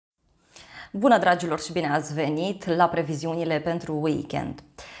Bună, dragilor, și bine ați venit la previziunile pentru weekend.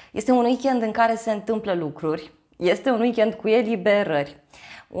 Este un weekend în care se întâmplă lucruri, este un weekend cu eliberări,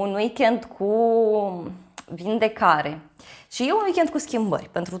 un weekend cu vindecare și e un weekend cu schimbări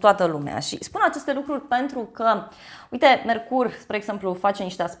pentru toată lumea. Și spun aceste lucruri pentru că, uite, Mercur, spre exemplu, face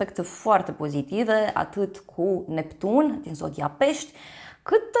niște aspecte foarte pozitive, atât cu Neptun din zodia Pești,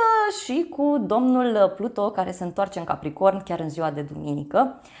 cât și cu domnul Pluto, care se întoarce în Capricorn chiar în ziua de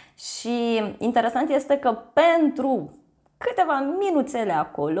duminică. Și interesant este că pentru câteva minuțele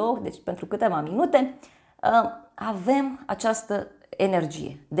acolo, deci pentru câteva minute, avem această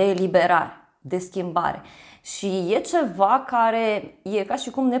energie de eliberare, de schimbare. Și e ceva care e ca și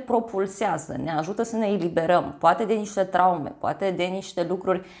cum ne propulsează, ne ajută să ne eliberăm, poate de niște traume, poate de niște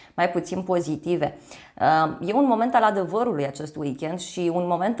lucruri mai puțin pozitive. E un moment al adevărului acest weekend și un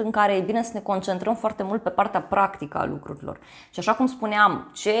moment în care e bine să ne concentrăm foarte mult pe partea practică a lucrurilor. Și așa cum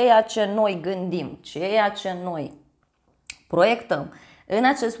spuneam, ceea ce noi gândim, ceea ce noi proiectăm în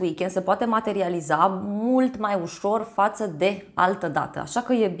acest weekend se poate materializa mult mai ușor față de altă dată. Așa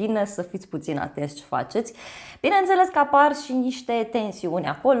că e bine să fiți puțin atenți ce faceți. Bineînțeles că apar și niște tensiuni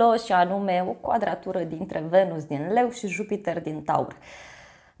acolo, și anume o quadratură dintre Venus din Leu și Jupiter din Taur.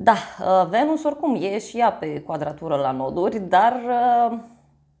 Da, Venus oricum e și ea pe quadratură la noduri, dar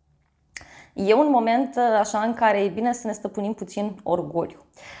e un moment așa în care e bine să ne stăpânim puțin orgoliu.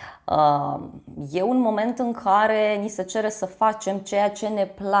 E un moment în care ni se cere să facem ceea ce ne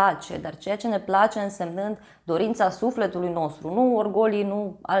place, dar ceea ce ne place însemnând dorința sufletului nostru, nu orgolii,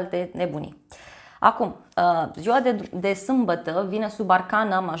 nu alte nebunii. Acum, ziua de sâmbătă vine sub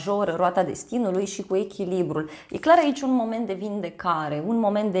arcana majoră, roata destinului și cu echilibrul. E clar aici un moment de vindecare, un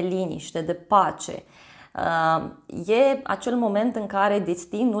moment de liniște, de pace. E acel moment în care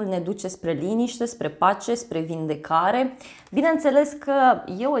destinul ne duce spre liniște, spre pace, spre vindecare. Bineînțeles că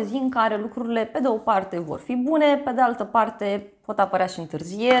e o zi în care lucrurile pe de o parte vor fi bune, pe de altă parte pot apărea și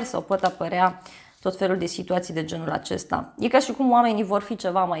întârzieri sau pot apărea tot felul de situații de genul acesta. E ca și cum oamenii vor fi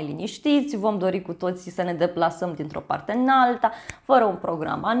ceva mai liniștiți, vom dori cu toții să ne deplasăm dintr-o parte în alta, fără un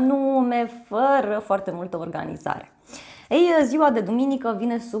program anume, fără foarte multă organizare. Ei, ziua de duminică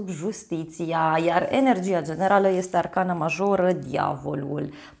vine sub justiția, iar energia generală este arcana majoră, diavolul.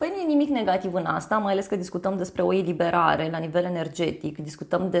 Păi nu e nimic negativ în asta, mai ales că discutăm despre o eliberare la nivel energetic,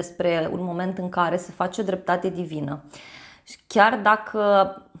 discutăm despre un moment în care se face dreptate divină. Chiar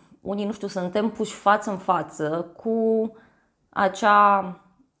dacă unii, nu știu, suntem puși față în față cu acea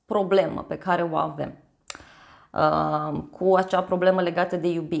problemă pe care o avem. Cu acea problemă legată de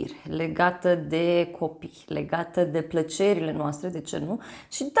iubire, legată de copii, legată de plăcerile noastre, de ce nu?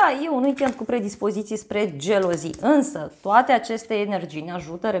 Și da, e un weekend cu predispoziții spre gelozii, însă toate aceste energii ne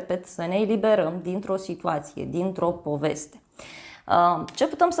ajută, repet, să ne eliberăm dintr-o situație, dintr-o poveste. Ce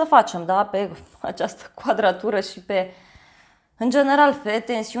putem să facem, da, pe această quadratură și pe, în general, pe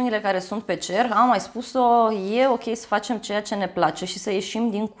tensiunile care sunt pe cer? Am mai spus-o, e ok să facem ceea ce ne place și să ieșim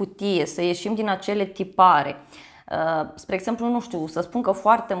din cutie, să ieșim din acele tipare. Spre exemplu, nu știu, să spun că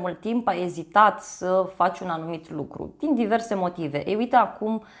foarte mult timp ai ezitat să faci un anumit lucru, din diverse motive. Ei, uite,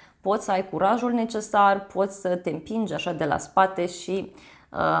 acum poți să ai curajul necesar, poți să te împingi așa de la spate și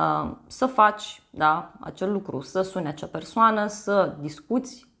să faci, da, acel lucru, să suni acea persoană, să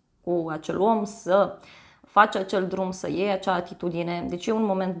discuți cu acel om, să faci acel drum, să iei acea atitudine. Deci e un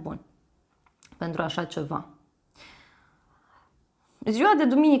moment bun pentru așa ceva. Ziua de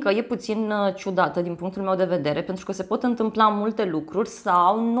duminică e puțin ciudată din punctul meu de vedere, pentru că se pot întâmpla multe lucruri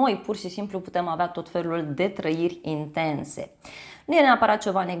sau noi pur și simplu putem avea tot felul de trăiri intense. Nu e neapărat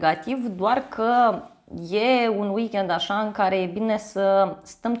ceva negativ, doar că e un weekend așa în care e bine să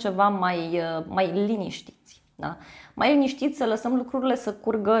stăm ceva mai liniștiți. Da? Mai liniștiți, să lăsăm lucrurile să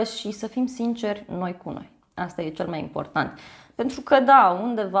curgă și să fim sinceri noi cu noi. Asta e cel mai important. Pentru că da,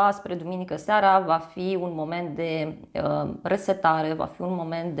 undeva spre duminică seara va fi un moment de resetare, va fi un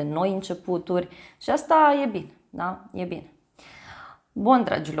moment de noi începuturi și asta e bine, da? E bine. Bun,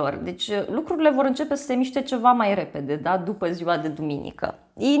 dragilor, deci lucrurile vor începe să se miște ceva mai repede, da? După ziua de duminică,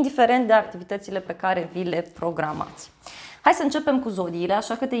 indiferent de activitățile pe care vi le programați. Hai să începem cu zodiile,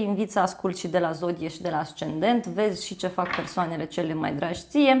 așa că te invit să asculti și de la zodie și de la ascendent, vezi și ce fac persoanele cele mai dragi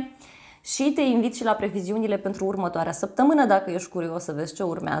ție. Și te invit și la previziunile pentru următoarea săptămână, dacă ești curios să vezi ce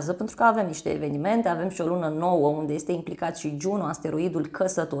urmează, pentru că avem niște evenimente, avem și o lună nouă unde este implicat și Juno, asteroidul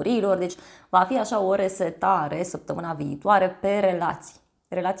căsătoriilor, deci va fi așa o resetare săptămâna viitoare pe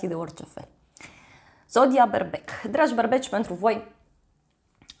relații de orice fel. Zodia Berbec. Dragi berbeci, pentru voi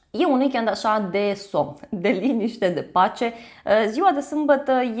E un weekend așa de somn, de liniște, de pace. Ziua de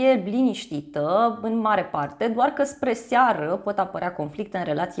sâmbătă e liniștită în mare parte, doar că spre seară pot apărea conflicte în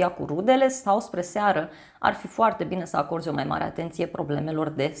relația cu rudele sau spre seară ar fi foarte bine să acorzi o mai mare atenție problemelor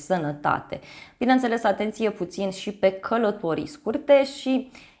de sănătate. Bineînțeles, atenție puțin și pe călătorii scurte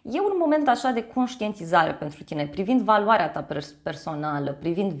și e un moment așa de conștientizare pentru tine privind valoarea ta personală,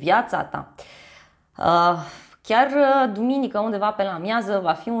 privind viața ta. Chiar duminică, undeva pe la amiază,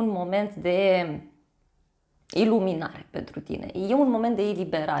 va fi un moment de iluminare pentru tine. E un moment de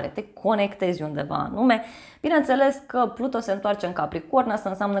eliberare, te conectezi undeva anume. Bineînțeles că Pluto se întoarce în Capricorn, asta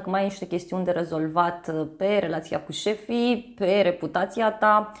înseamnă că mai ai niște chestiuni de rezolvat pe relația cu șefii, pe reputația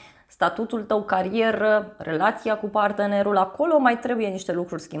ta, statutul tău, carieră, relația cu partenerul. Acolo mai trebuie niște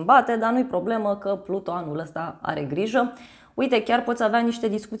lucruri schimbate, dar nu-i problemă că Pluto anul ăsta are grijă. Uite, chiar poți avea niște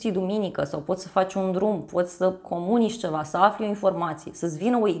discuții duminică sau poți să faci un drum, poți să comunici ceva, să afli o informație, să-ți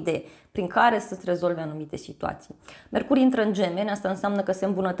vină o idee prin care să-ți rezolvi anumite situații. Mercur intră în Gemeni, asta înseamnă că se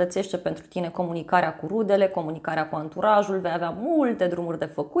îmbunătățește pentru tine comunicarea cu rudele, comunicarea cu anturajul, vei avea multe drumuri de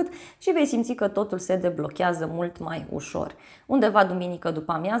făcut și vei simți că totul se deblochează mult mai ușor. Undeva duminică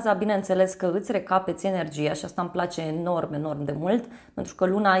după amiaza, bineînțeles că îți recapeți energia și asta îmi place enorm, enorm de mult, pentru că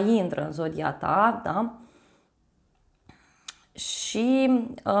luna intră în zodia ta, da? Și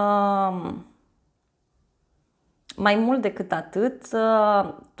mai mult decât atât,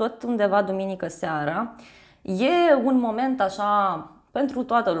 tot undeva duminică seara, e un moment așa pentru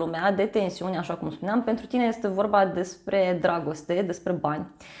toată lumea de tensiune, așa cum spuneam. Pentru tine este vorba despre dragoste, despre bani,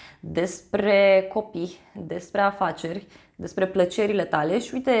 despre copii, despre afaceri, despre plăcerile tale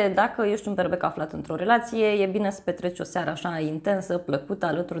și uite, dacă ești un berbec aflat într-o relație, e bine să petreci o seară așa intensă, plăcută,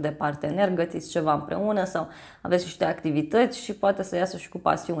 alături de partener, gătiți ceva împreună sau aveți niște activități și poate să iasă și cu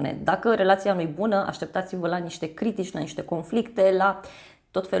pasiune. Dacă relația nu e bună, așteptați-vă la niște critici, la niște conflicte, la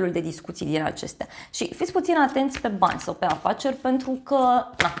tot felul de discuții din acestea. Și fiți puțin atenți pe bani sau pe afaceri pentru că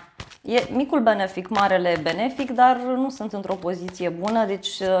e micul benefic, marele benefic, dar nu sunt într-o poziție bună,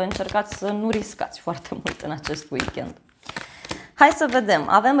 deci încercați să nu riscați foarte mult în acest weekend. Hai să vedem.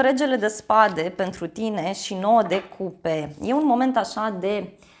 Avem regele de spade pentru tine și 9 de cupe. E un moment așa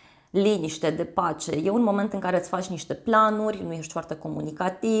de liniște, de pace. E un moment în care îți faci niște planuri, nu ești foarte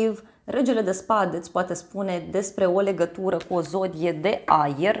comunicativ. Regele de spade îți poate spune despre o legătură cu o zodie de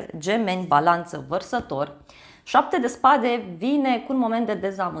aer, Gemeni, Balanță, Vărsător. 7 de spade vine cu un moment de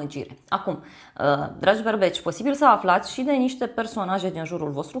dezamăgire. Acum, dragi berbeci, posibil să aflați și de niște personaje din jurul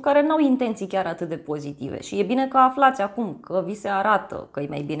vostru care n-au intenții chiar atât de pozitive și e bine că aflați acum, că vi se arată că e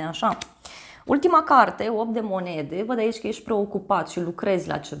mai bine așa. Ultima carte, 8 de monede, văd aici că ești preocupat și lucrezi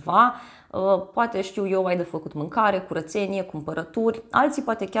la ceva, poate știu eu, ai de făcut mâncare, curățenie, cumpărături, alții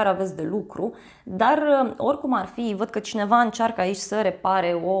poate chiar aveți de lucru, dar oricum ar fi, văd că cineva încearcă aici să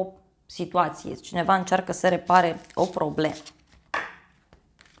repare o situație, cineva încearcă să repare o problemă.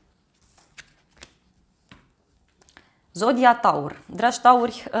 Zodia Taur. Dragi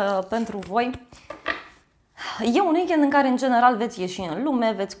Tauri, pentru voi e un weekend în care în general veți ieși în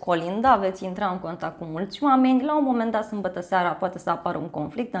lume, veți colinda, veți intra în contact cu mulți oameni. La un moment dat, sâmbătă seara, poate să apară un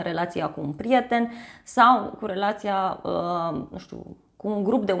conflict în relația cu un prieten sau cu relația, nu știu, cu un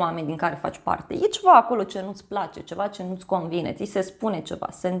grup de oameni din care faci parte. E ceva acolo ce nu-ți place, ceva ce nu-ți convine, ți se spune ceva,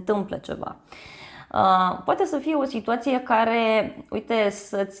 se întâmplă ceva. Poate să fie o situație care, uite,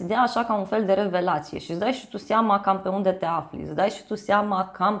 să-ți dea așa ca un fel de revelație și îți dai și tu seama cam pe unde te afli, îți dai și tu seama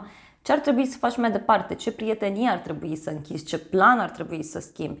cam ce ar trebui să faci mai departe, ce prietenie ar trebui să închizi, ce plan ar trebui să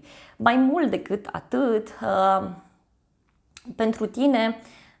schimbi. Mai mult decât atât, pentru tine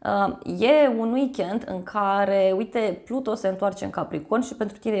e un weekend în care, uite, Pluto se întoarce în Capricorn și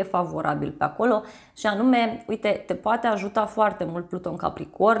pentru tine e favorabil pe acolo și anume, uite, te poate ajuta foarte mult Pluto în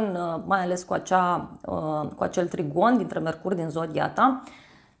Capricorn, mai ales cu acel trigon dintre Mercur din zodia ta,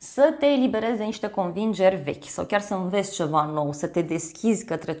 să te eliberezi de niște convingeri vechi sau chiar să înveți ceva nou, să te deschizi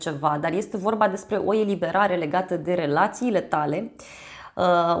către ceva, dar este vorba despre o eliberare legată de relațiile tale,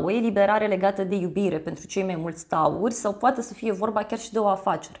 o eliberare legată de iubire pentru cei mai mulți tauri sau poate să fie vorba chiar și de o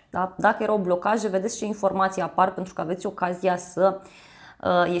afacere. Da? Dacă erau blocaje, vedeți ce informații apar pentru că aveți ocazia să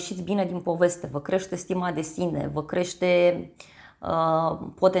ieșiți bine din poveste, vă crește stima de sine, vă crește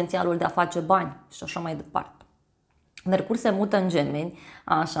potențialul de a face bani și așa mai departe. Mercur se mută în Gemeni,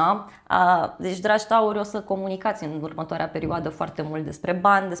 așa, deci, dragi tauri, o să comunicați în următoarea perioadă foarte mult despre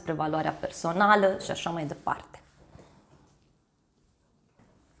bani, despre valoarea personală și așa mai departe.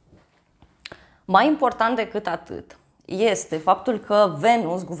 Mai important decât atât este faptul că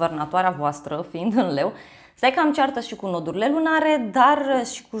Venus, guvernatoarea voastră, fiind în Leu, stai că am ceartă și cu nodurile lunare, dar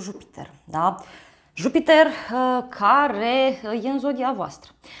și cu Jupiter. Da? Jupiter care e în zodia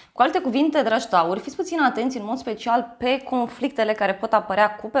voastră. Cu alte cuvinte, dragi tauri, fiți puțin atenți în mod special pe conflictele care pot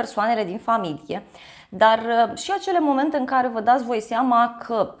apărea cu persoanele din familie, dar și acele momente în care vă dați voi seama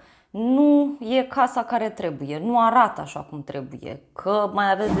că nu e casa care trebuie, nu arată așa cum trebuie, că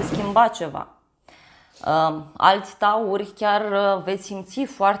mai aveți de schimbat ceva. Alți tauri chiar veți simți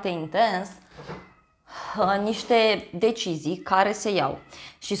foarte intens niște decizii care se iau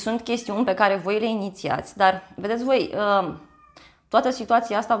și sunt chestiuni pe care voi le inițiați, dar vedeți voi, toată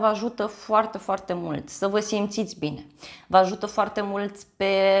situația asta vă ajută foarte, foarte mult să vă simțiți bine. Vă ajută foarte mult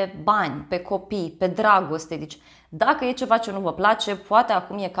pe bani, pe copii, pe dragoste. Deci dacă e ceva ce nu vă place, poate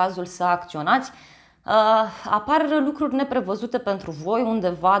acum e cazul să acționați. Apar lucruri neprevăzute pentru voi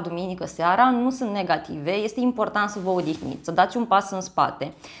undeva duminică seara, nu sunt negative, este important să vă odihniți, să dați un pas în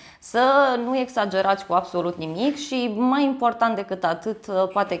spate, să nu exagerați cu absolut nimic și mai important decât atât,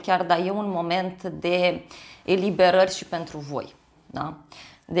 poate chiar da, e un moment de eliberări și pentru voi, da?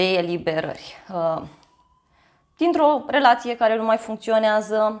 De eliberări. Dintr-o relație care nu mai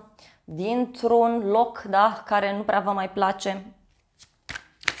funcționează, dintr-un loc, da, care nu prea vă mai place.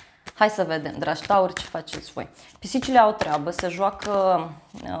 Hai să vedem, dragi tauri, ce faceți voi. Pisicile au treabă, se joacă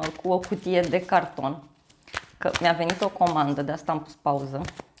cu o cutie de carton. Că mi-a venit o comandă, de asta am pus pauză,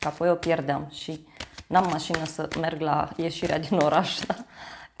 că apoi o pierdeam și n-am mașină să merg la ieșirea din oraș, da?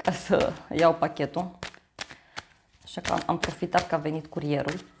 Ca să iau pachetul. Așa că am profitat că a venit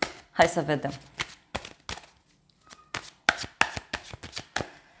curierul. Hai să vedem.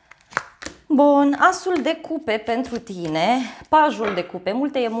 Bun, asul de cupe pentru tine, pajul de cupe,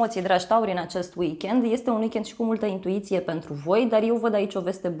 multe emoții, dragi tauri, în acest weekend. Este un weekend și cu multă intuiție pentru voi, dar eu văd aici o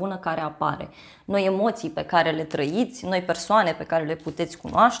veste bună care apare. Noi emoții pe care le trăiți, noi persoane pe care le puteți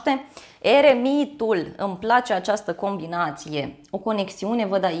cunoaște. Eremitul, îmi place această combinație. O conexiune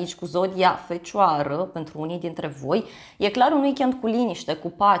văd aici cu zodia fecioară pentru unii dintre voi. E clar un weekend cu liniște, cu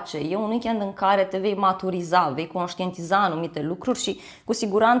pace. E un weekend în care te vei maturiza, vei conștientiza anumite lucruri și cu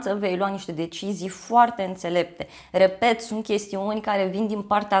siguranță vei lua niște decizii foarte înțelepte. Repet, sunt chestiuni care vin din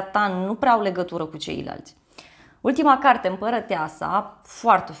partea ta, nu prea au legătură cu ceilalți. Ultima carte, Împărăteasa,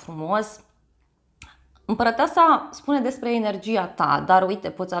 foarte frumos. Împărăteasa spune despre energia ta, dar uite,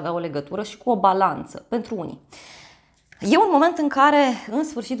 poți avea o legătură și cu o balanță pentru unii. E un moment în care în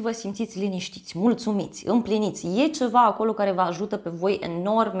sfârșit vă simțiți liniștiți, mulțumiți, împliniți. E ceva acolo care vă ajută pe voi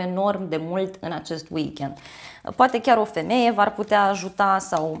enorm de mult în acest weekend. Poate chiar o femeie v-ar putea ajuta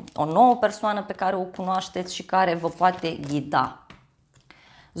sau o nouă persoană pe care o cunoașteți și care vă poate ghida.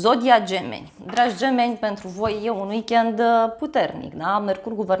 Zodia Gemeni. Dragi Gemeni, pentru voi e un weekend puternic, da?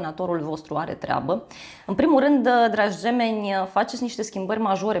 Mercur, guvernatorul vostru, are treabă. În primul rând, dragi Gemeni, faceți niște schimbări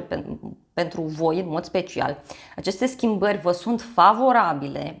majore pentru voi, în mod special. Aceste schimbări vă sunt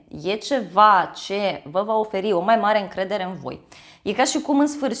favorabile, e ceva ce vă va oferi o mai mare încredere în voi. E ca și cum în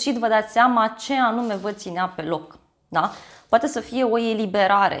sfârșit vă dați seama ce anume vă ținea pe loc, da? Poate să fie o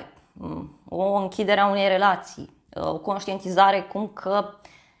eliberare, o închidere a unei relații, o conștientizare cum că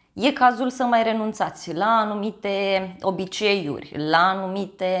e cazul să mai renunțați la anumite obiceiuri, la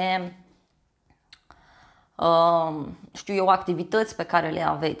anumite, știu eu, activități pe care le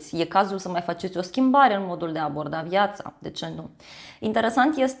aveți. E cazul să mai faceți o schimbare în modul de a aborda viața. De ce nu?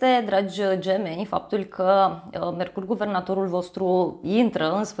 Interesant este, dragi Gemeni, faptul că Mercur, guvernatorul vostru,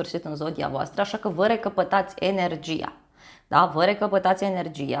 intră în sfârșit în zodia voastră, așa că vă recăpătați energia. Da, vă recăpătați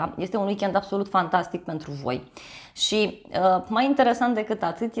energia. Este un weekend absolut fantastic pentru voi. Și mai interesant decât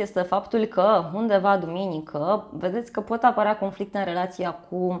atât este faptul că undeva duminică vedeți că pot apărea conflicte în relația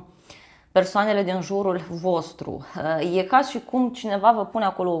cu persoanele din jurul vostru. E ca și cum cineva vă pune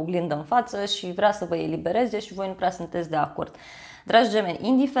acolo o oglindă în față și vrea să vă elibereze și voi nu prea sunteți de acord. Dragi Gemeni,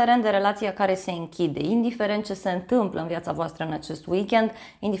 indiferent de relația care se închide, indiferent ce se întâmplă în viața voastră în acest weekend,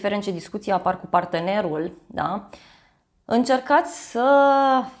 indiferent ce discuții apar cu partenerul, da? Încercați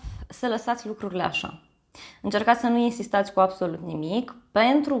să lăsați lucrurile așa. Încercați să nu insistați cu absolut nimic,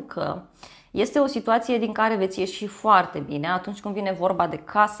 pentru că este o situație din care veți ieși foarte bine atunci când vine vorba de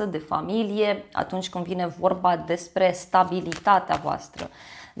casă, de familie, atunci când vine vorba despre stabilitatea voastră.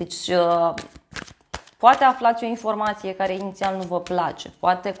 Deci poate aflați o informație care inițial nu vă place,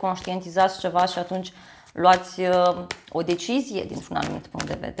 poate conștientizați ceva și atunci luați o decizie dintr-un anumit punct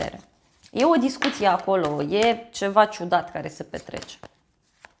de vedere. E o discuție acolo, e ceva ciudat care se petrece.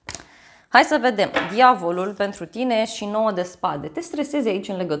 Hai să vedem. Diavolul pentru tine și 9 de spade. Te stresezi aici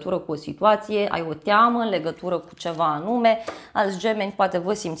în legătură cu o situație, ai o teamă în legătură cu ceva anume. Alți gemeni poate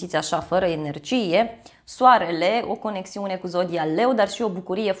vă simțiți așa fără energie. Soarele, o conexiune cu zodia Leu, dar și o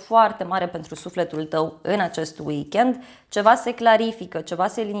bucurie foarte mare pentru sufletul tău în acest weekend. Ceva se clarifică, ceva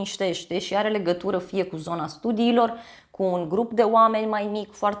se liniștește și are legătură fie cu zona studiilor, cu un grup de oameni mai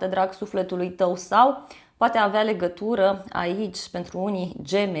mic, foarte drag sufletului tău, sau poate avea legătură aici pentru unii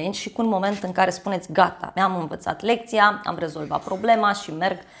gemeni și cu un moment în care spuneți gata, mi-am învățat lecția, am rezolvat problema și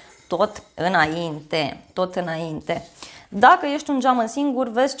merg tot înainte, tot înainte. Dacă ești un geamăn singur,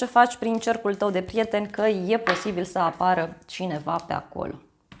 vezi ce faci prin cercul tău de prieteni, că e posibil să apară cineva pe acolo.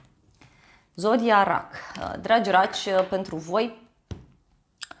 Zodia Rac. Dragi raci, pentru voi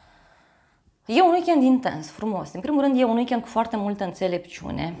e un weekend intens, frumos. În primul rând e un weekend cu foarte multă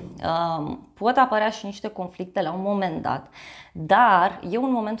înțelepciune. Pot apărea și niște conflicte la un moment dat, dar e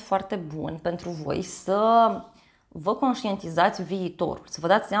un moment foarte bun pentru voi să vă conștientizați viitorul, să vă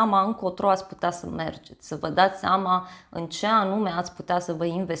dați seama încotro ați putea să mergeți, să vă dați seama în ce anume ați putea să vă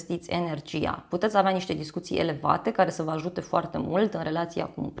investiți energia. Puteți avea niște discuții elevate care să vă ajute foarte mult în relația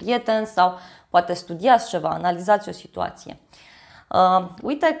cu un prieten sau poate studiați ceva, analizați o situație.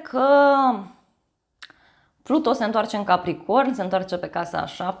 Uite că Pluto se întoarce în Capricorn, se întoarce pe casa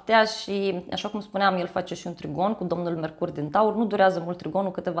a 7-a și, așa cum spuneam, el face și un trigon cu domnul Mercur din Taur. Nu durează mult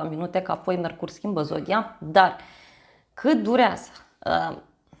trigonul, câteva minute, că apoi Mercur schimbă zodia, dar cât durează?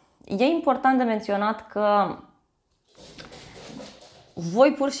 E important de menționat că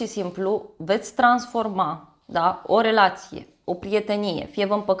voi pur și simplu veți transforma, da, o relație, o prietenie, fie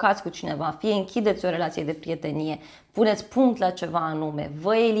vă împăcați cu cineva, fie închideți o relație de prietenie, puneți punct la ceva anume,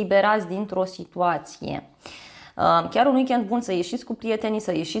 vă eliberați dintr-o situație. Chiar un weekend bun să ieșiți cu prietenii,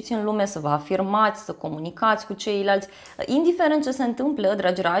 să ieșiți în lume, să vă afirmați, să comunicați cu ceilalți. Indiferent ce se întâmplă,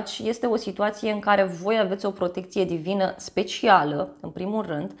 dragi raci, este o situație în care voi aveți o protecție divină specială, în primul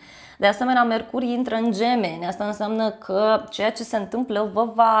rând. De asemenea, Mercur intră în Gemeni. Asta înseamnă că ceea ce se întâmplă vă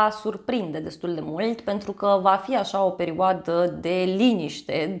va surprinde destul de mult, pentru că va fi așa o perioadă de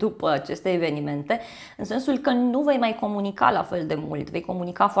liniște după aceste evenimente, în sensul că nu vei mai comunica la fel de mult, vei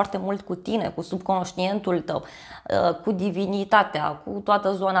comunica foarte mult cu tine, cu subconștientul tău, cu divinitatea, cu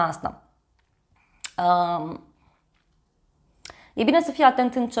toată zona asta. E bine să fii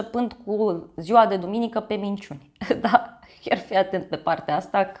atent începând cu ziua de duminică pe minciuni. Da? Chiar fii atent pe partea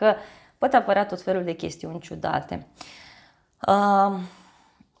asta, că poate apărea tot felul de chestiuni ciudate.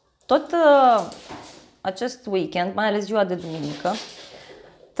 Tot acest weekend, mai ales ziua de duminică,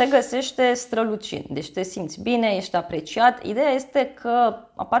 te găsește strălucind, deci te simți bine, ești apreciat. Ideea este că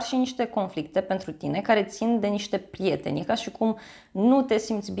apar și niște conflicte pentru tine care țin de niște prieteni. E ca și cum nu te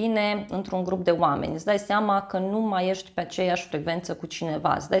simți bine într-un grup de oameni. Îți dai seama că nu mai ești pe aceeași frecvență cu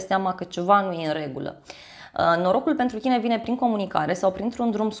cineva, îți dai seama că ceva nu e în regulă. Norocul pentru tine vine prin comunicare sau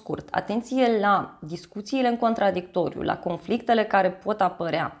printr-un drum scurt. Atenție la discuțiile în contradictoriu, la conflictele care pot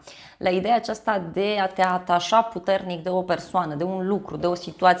apărea, la ideea aceasta de a te atașa puternic de o persoană, de un lucru, de o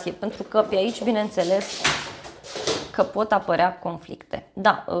situație, pentru că pe aici, bineînțeles, că pot apărea conflicte.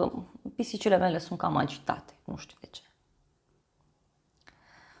 Da, pisicile mele sunt cam agitate, nu știu de ce.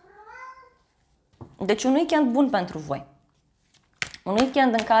 Deci un weekend bun pentru voi. Un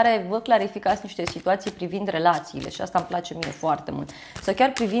weekend în care vă clarificați niște situații privind relațiile și asta îmi place mie foarte mult. Sau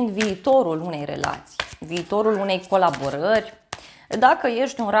chiar privind viitorul unei relații, viitorul unei colaborări. Dacă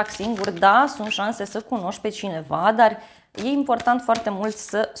ești un rac singur, da, sunt șanse să cunoști pe cineva, dar e important foarte mult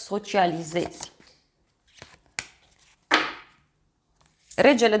să socializezi.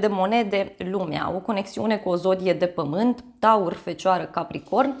 Regele de monede, lumea, o conexiune cu o zodie de pământ, Taur, Fecioară,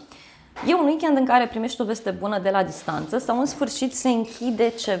 Capricorn. E un weekend în care primești o veste bună de la distanță sau în sfârșit se închide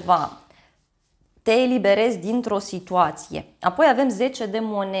ceva. Te eliberezi dintr-o situație. Apoi avem 10 de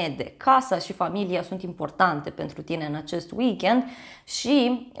monede. Casa și familia sunt importante pentru tine în acest weekend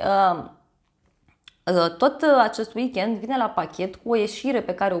și tot acest weekend vine la pachet cu o ieșire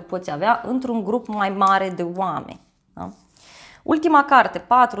pe care o poți avea într-un grup mai mare de oameni. Da? Ultima carte,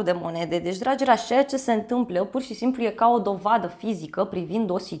 4 de monede. Deci, dragi rași, ceea ce se întâmplă pur și simplu e ca o dovadă fizică privind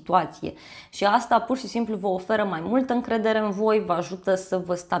o situație. Și asta pur și simplu vă oferă mai multă încredere în voi, vă ajută să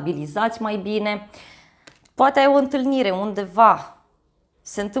vă stabilizați mai bine. Poate ai o întâlnire undeva,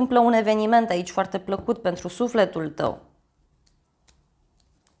 se întâmplă un eveniment aici foarte plăcut pentru sufletul tău.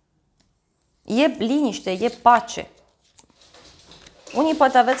 E liniște, e pace. Unii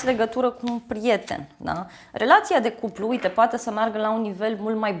poate aveți legătură cu un prieten, da? Relația de cuplu, uite, poate să meargă la un nivel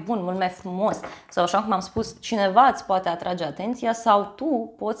mult mai bun, mult mai frumos. Sau așa cum am spus, cineva îți poate atrage atenția sau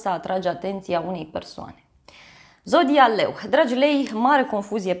tu poți să atragi atenția unei persoane. Zodia Leu. Dragi lei, mare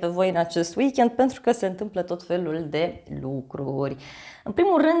confuzie pe voi în acest weekend pentru că se întâmplă tot felul de lucruri. În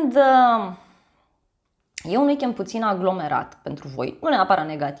primul rând, e un weekend puțin aglomerat pentru voi, nu neapărat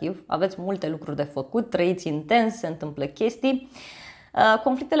negativ, aveți multe lucruri de făcut, trăiți intens, se întâmplă chestii.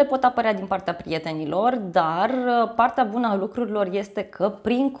 Conflictele pot apărea din partea prietenilor, dar partea bună a lucrurilor este că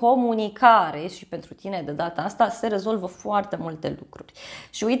prin comunicare și pentru tine de data asta se rezolvă foarte multe lucruri.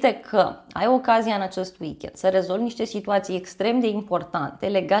 Și uite că ai ocazia în acest weekend să rezolvi niște situații extrem de importante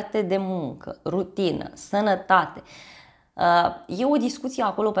legate de muncă, rutină, sănătate. E o discuție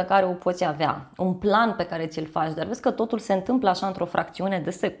acolo pe care o poți avea, un plan pe care ți-l faci, dar vezi că totul se întâmplă așa într-o fracțiune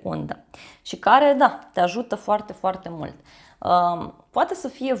de secundă și care, da, te ajută foarte, foarte mult. Poate să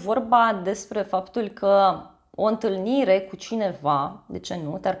fie vorba despre faptul că o întâlnire cu cineva, de ce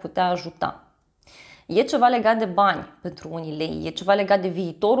nu, te-ar putea ajuta. E ceva legat de bani pentru unii lei, e ceva legat de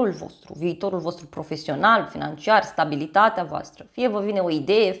viitorul vostru profesional, financiar, stabilitatea voastră. Fie vă vine o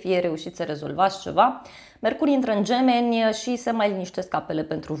idee, fie reușiți să rezolvați ceva. Mercur intră în Gemeni și se mai liniștesc apele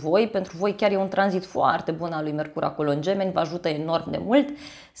pentru voi. Pentru voi chiar e un tranzit foarte bun al lui Mercur acolo în Gemeni, vă ajută enorm de mult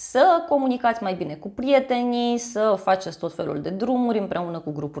să comunicați mai bine cu prietenii, să faceți tot felul de drumuri împreună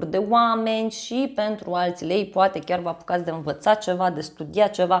cu grupuri de oameni și pentru alți lei poate chiar vă apucați de învățat ceva, de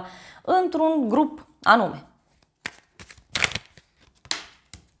studiat ceva într-un grup anume.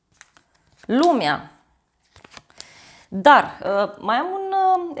 Lumea. Dar mai am un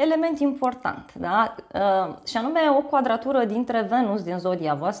element important, da? Și anume o quadratură dintre Venus din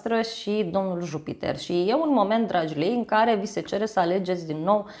zodia voastră și domnul Jupiter. Și e un moment, dragi lei, în care vi se cere să alegeți din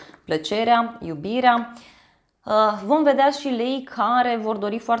nou plăcerea, iubirea. Vom vedea și lei care vor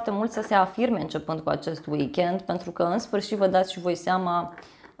dori foarte mult să se afirme începând cu acest weekend, pentru că în sfârșit vă dați și voi seama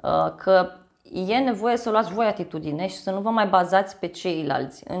că e nevoie să luați voi atitudine și să nu vă mai bazați pe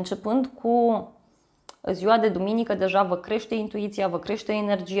ceilalți. Începând cu ziua de duminică deja vă crește intuiția, vă crește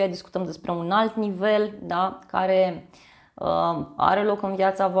energia, discutăm despre un alt nivel, da, care are loc în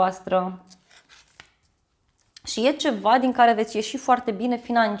viața voastră și e ceva din care veți ieși foarte bine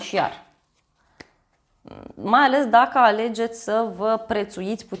financiar. Mai ales dacă alegeți să vă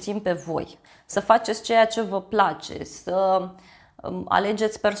prețuiți puțin pe voi, să faceți ceea ce vă place, să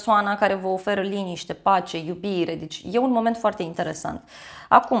alegeți persoana care vă oferă liniște, pace, iubire. Deci e un moment foarte interesant.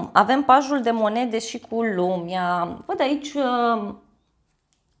 Acum, avem pajul de monede și cu lumea. Văd aici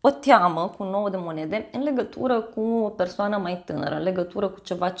o teamă cu 9 de monede în legătură cu o persoană mai tânără, în legătură cu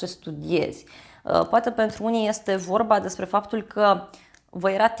ceva ce studiezi. Poate pentru unii este vorba despre faptul că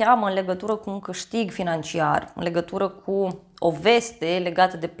vă era teamă în legătură cu un câștig financiar, în legătură cu o veste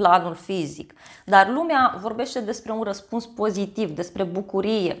legată de planul fizic. Dar lumea vorbește despre un răspuns pozitiv, despre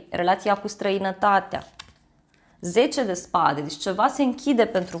bucurie, relația cu străinătatea. 10 de spade, deci ceva se închide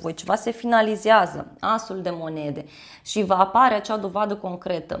pentru voi, ceva se finalizează, asul de monede și va apare acea dovadă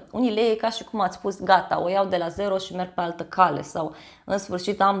concretă. Unii lei e ca și cum ați spus, gata, o iau de la zero și merg pe altă cale sau în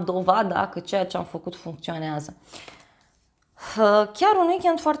sfârșit am dovada că ceea ce am făcut funcționează. Chiar un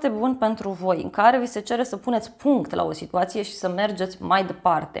weekend foarte bun pentru voi, în care vi se cere să puneți punct la o situație și să mergeți mai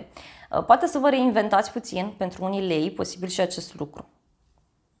departe. Poate să vă reinventați puțin, pentru unii lei, posibil și acest lucru.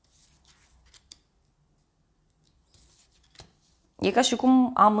 E ca și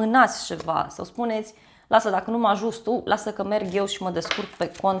cum amânați ceva sau spuneți, lasă, dacă nu mă ajuți tu, lasă că merg eu și mă descurc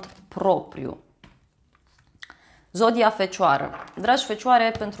pe cont propriu. Zodia Fecioară. Dragi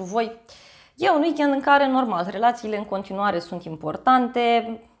Fecioare, pentru voi e un weekend în care, normal, relațiile în continuare sunt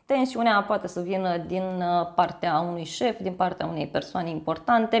importante, tensiunea poate să vină din partea unui șef, din partea unei persoane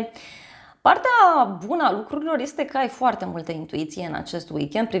importante. Partea bună a lucrurilor este că ai foarte multă intuiție în acest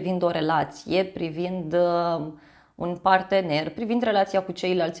weekend privind o relație, privind un partener, privind relația cu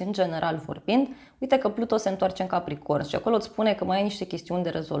ceilalți în general vorbind. Uite că Pluto se întoarce în Capricorn și acolo îți spune că mai ai niște chestiuni de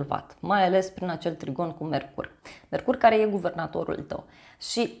rezolvat, mai ales prin acel trigon cu Mercur. Mercur care e guvernatorul tău.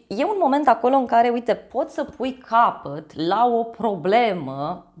 Și e un moment acolo în care, uite, poți să pui capăt la o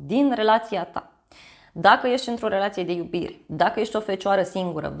problemă din relația ta. Dacă ești într-o relație de iubire, dacă ești o fecioară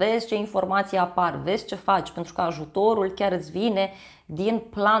singură, vezi ce informații apar, vezi ce faci, pentru că ajutorul chiar îți vine din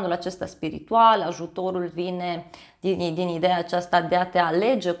planul acesta spiritual, ajutorul vine din ideea aceasta de a te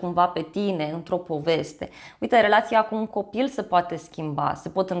alege cumva pe tine într-o poveste. Uite, relația cu un copil se poate schimba, se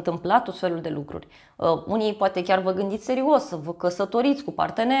pot întâmpla tot felul de lucruri. Unii poate chiar vă gândiți serios să vă căsătoriți cu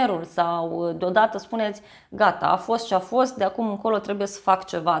partenerul sau deodată spuneți, gata, a fost ce a fost, de acum încolo trebuie să fac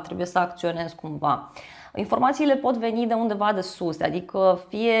ceva, trebuie să acționez cumva. Informațiile pot veni de undeva de sus, adică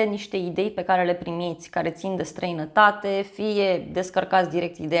fie niște idei pe care le primiți, care țin de străinătate, fie descărcați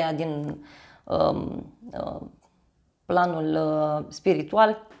direct ideea din planul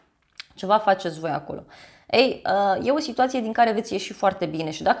spiritual, ceva faceți voi acolo. Ei, e o situație din care veți ieși foarte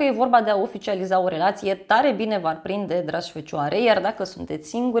bine și dacă e vorba de a oficializa o relație, tare bine v-ar prinde, dragi fecioare, iar dacă sunteți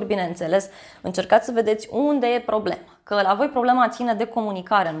singuri, bineînțeles, încercați să vedeți unde e problema. Că la voi problema ține de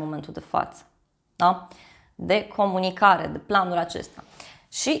comunicare în momentul de față. Da? De comunicare, de planul acesta.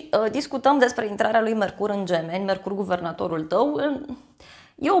 Și discutăm despre intrarea lui Mercur în Gemeni, Mercur guvernatorul tău.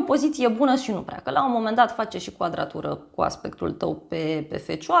 E o poziție bună și nu prea, că la un moment dat face și quadratură cu aspectul tău pe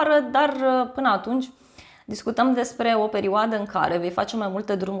fecioară, dar până atunci discutăm despre o perioadă în care vei face mai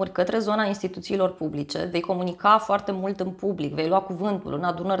multe drumuri către zona instituțiilor publice, vei comunica foarte mult în public, vei lua cuvântul în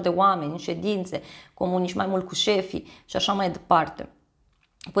adunări de oameni, în ședințe, comunici mai mult cu șefii și așa mai departe.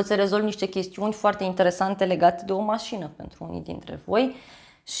 Poți să rezolvi niște chestiuni foarte interesante legate de o mașină pentru unii dintre voi.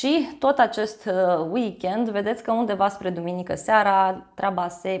 Și tot acest weekend, vedeți că undeva spre duminică seara treaba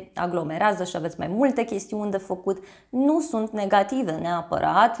se aglomerează și aveți mai multe chestiuni de făcut. Nu sunt negative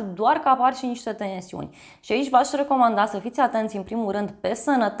neapărat, doar că apar și niște tensiuni. Și aici v-aș recomanda să fiți atenți în primul rând pe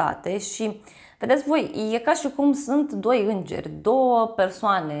sănătate și vedeți voi, e ca și cum sunt doi îngeri, două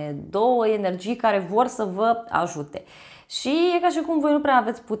persoane, două energii care vor să vă ajute. Și e ca și cum voi nu prea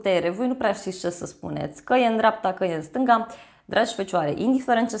aveți putere, voi nu prea știți ce să spuneți, că e în dreapta, că e în stânga. Dragi fecioare,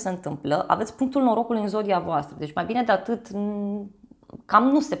 indiferent ce se întâmplă, aveți punctul norocului în zodia voastră. Deci mai bine de atât, cam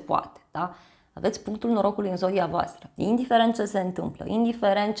nu se poate. Da? Aveți punctul norocului în zodia voastră. Indiferent ce se întâmplă,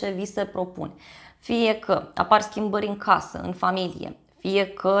 indiferent ce vi se propune. Fie că apar schimbări în casă, în familie, fie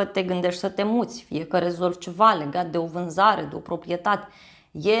că te gândești să te muți, fie că rezolvi ceva legat de o vânzare, de o proprietate.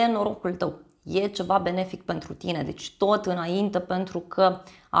 E norocul tău. E ceva benefic pentru tine. Deci tot înainte, pentru că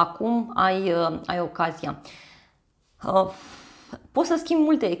acum ai ocazia. Poți să schimbi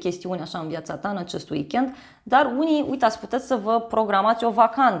multe chestiuni așa în viața ta în acest weekend, dar unii, uitați, puteți să vă programați o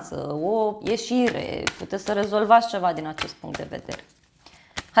vacanță, o ieșire, puteți să rezolvați ceva din acest punct de vedere.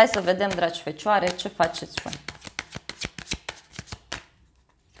 Hai să vedem, dragi fecioare, ce faceți voi.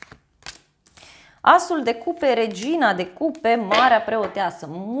 Asul de cupe, regina de cupe, marea preoteasă.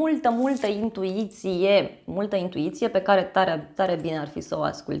 Multă intuiție pe care tare bine ar fi să o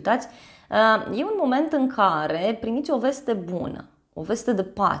ascultați. E un moment în care primiți o veste bună, o veste de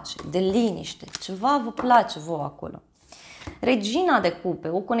pace, de liniște, ceva vă place vouă acolo. Regina de cupe,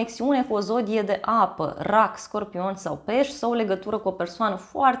 o conexiune cu o zodie de apă, rac, scorpion sau pești sau o legătură cu o persoană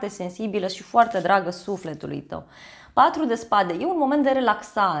foarte sensibilă și foarte dragă sufletului tău. 4 de spade, e un moment de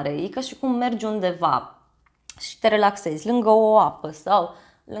relaxare, e ca și cum mergi undeva și te relaxezi lângă o apă sau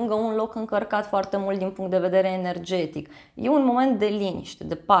lângă un loc încărcat foarte mult din punct de vedere energetic. E un moment de liniște,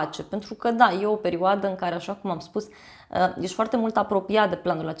 de pace, pentru că da, e o perioadă în care, așa cum am spus, ești foarte mult apropiat de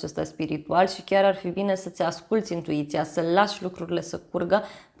planul acesta spiritual și chiar ar fi bine să-ți asculți intuiția, să lași lucrurile să curgă,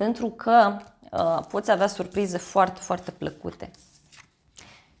 pentru că poți avea surprize foarte plăcute.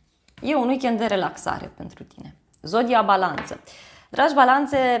 E un weekend de relaxare pentru tine. Zodia Balanță. Dragi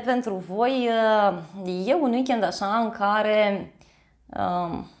Balanțe, pentru voi e un weekend așa în care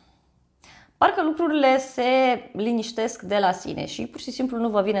parcă lucrurile se liniștesc de la sine și pur și simplu nu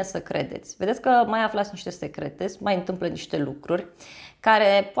vă vine să credeți. Vedeți că mai aflați niște secrete, mai întâmplă niște lucruri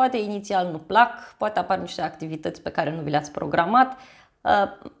care poate inițial nu plac, poate apar niște activități pe care nu vi le-ați programat.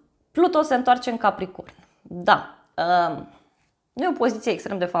 Pluto se întoarce în Capricorn. Da, nu e o poziție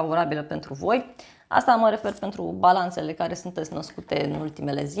extrem de favorabilă pentru voi. Asta mă refer pentru balanțele care sunteți născute în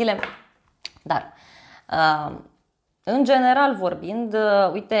ultimele zile. Dar în general vorbind,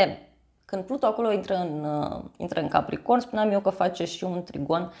 uite, când Pluto acolo intră în Capricorn, spuneam eu că face și un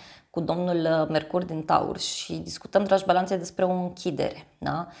trigon cu domnul Mercur din Taur și discutăm, dragi balanțe, despre o închidere.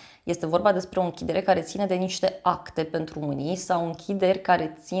 Da? Este vorba despre o închidere care ține de niște acte pentru unii sau închideri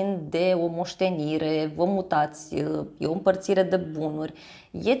care țin de o moștenire, vă mutați, e o împărțire de bunuri.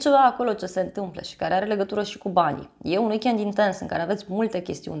 E ceva acolo ce se întâmplă și care are legătură și cu banii. E un weekend intens în care aveți multe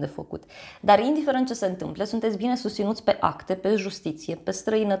chestiuni de făcut. Dar indiferent ce se întâmple, sunteți bine susținuți pe acte, pe justiție, pe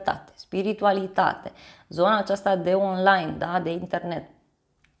străinătate, spiritualitate, zona aceasta de online, da? De internet.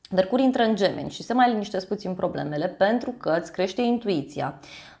 Mercur intră în Gemeni și se mai liniștesc puțin problemele pentru că îți crește intuiția.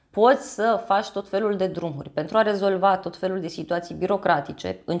 Poți să faci tot felul de drumuri pentru a rezolva tot felul de situații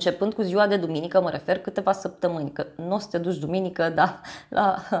birocratice, începând cu ziua de duminică, mă refer câteva săptămâni, că nu o să te duci duminică, dar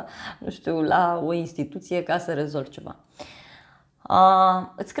la o instituție ca să rezolvi ceva.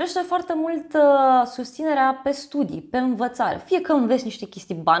 Îți crește foarte mult susținerea pe studii, pe învățare, fie că înveți niște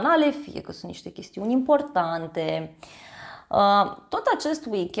chestii banale, fie că sunt niște chestiuni importante. Tot acest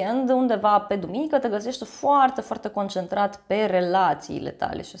weekend, undeva pe duminică, te găsești foarte concentrat pe relațiile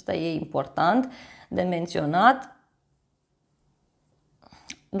tale și asta e important de menționat.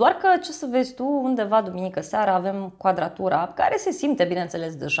 Doar că, ce să vezi tu, undeva duminică seara avem quadratura, care se simte,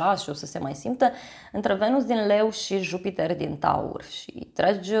 bineînțeles, deja și o să se mai simtă, între Venus din Leu și Jupiter din Taur. Și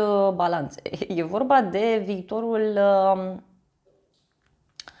tragi balanțe. E vorba de viitorul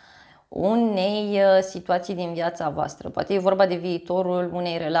unei situații din viața voastră. Poate e vorba de viitorul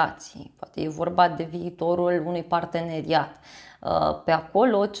unei relații, poate e vorba de viitorul unui parteneriat. Pe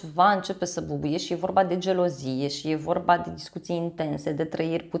acolo ceva începe să bubuie și e vorba de gelozie și e vorba de discuții intense, de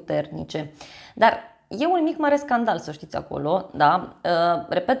trăiri puternice. Dar e un mic mare scandal, să știți acolo, da?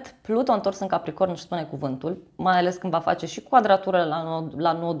 Repet, Pluto întors în Capricorn își spune cuvântul, mai ales când va face și quadratură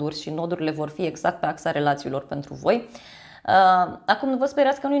la noduri și nodurile vor fi exact pe axa relațiilor pentru voi. Acum nu vă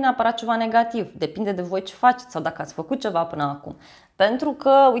speriați că nu e neapărat ceva negativ, depinde de voi ce faceți sau dacă ați făcut ceva până acum. Pentru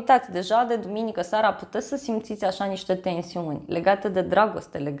că, uitați, deja de duminică seara puteți să simțiți așa niște tensiuni legate de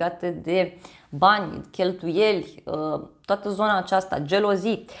dragoste, legate de bani, cheltuieli, toată zona aceasta,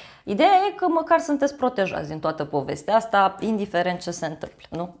 gelozii. Ideea e că măcar sunteți protejați din toată povestea asta, indiferent ce se întâmplă,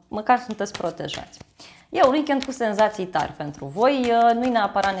 nu? Măcar sunteți protejați. E un weekend cu senzații tari pentru voi, nu e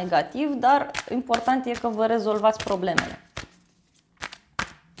neapărat negativ, dar important e că vă rezolvați problemele.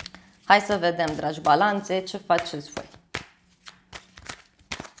 Hai să vedem, dragi balanțe, ce faceți voi.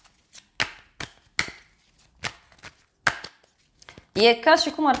 E ca și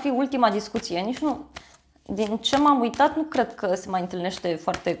cum ar fi ultima discuție, nici nu... Din ce m-am uitat, nu cred că se mai întâlnește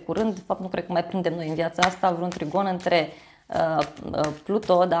foarte curând, de fapt nu cred că mai prindem noi în viața asta vreun trigon între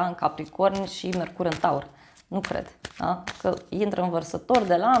Pluto, da, în Capricorn și Mercur în Taur. Nu cred, da? Că intră în Vărsător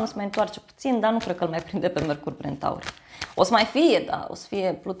de la anul, se mai întoarce puțin, dar nu cred că îl mai prinde pe Mercur prin Taur. O să mai fie, da, o să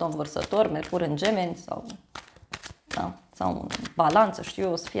fie Pluto în Vărsător, Mercur în Gemeni sau, da, sau în Balanță, știu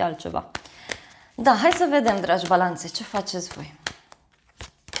eu, o să fie altceva. Da, hai să vedem, dragi balanțe, ce faceți voi.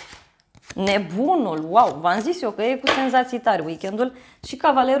 Nebunul, wow, v-am zis eu că e cu senzații tari weekendul și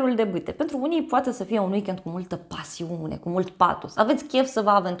cavalerul de bâte. Pentru unii poate să fie un weekend cu multă pasiune, cu mult patos. Aveți chef să vă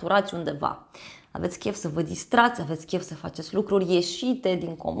aventurați undeva, aveți chef să vă distrați, aveți chef să faceți lucruri ieșite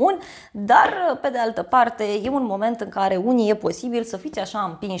din comun, dar pe de altă parte e un moment în care unii e posibil să fiți așa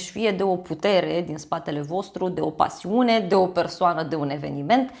împinși fie de o putere din spatele vostru, de o pasiune, de o persoană, de un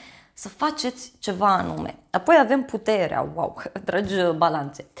eveniment, să faceți ceva anume. Apoi avem puterea, wow, dragi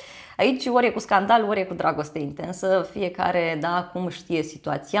balanțe. Aici ori e cu scandal, ori e cu dragoste intensă, fiecare, da, cum știe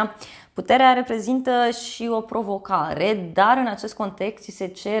situația. Puterea reprezintă și o provocare, dar în acest context ți se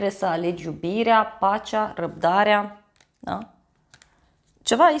cere să alegi iubirea, pacea, răbdarea, da?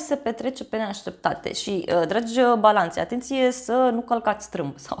 Ceva aici se petrece pe neașteptate și, dragi balanțe, atenție să nu călcați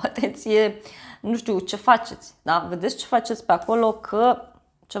strâmb sau atenție, nu știu ce faceți, da? Vedeți ce faceți pe acolo că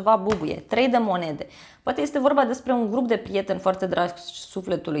ceva bubuie. 3 de monede. Poate este vorba despre un grup de prieteni foarte dragi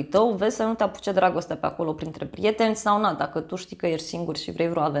sufletului tău, vezi să nu te apuce dragostea pe acolo printre prieteni sau na, dacă tu știi că ești singur și vrei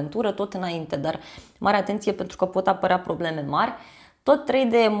vreo aventură, tot înainte, dar mare atenție pentru că pot apărea probleme mari. Tot 3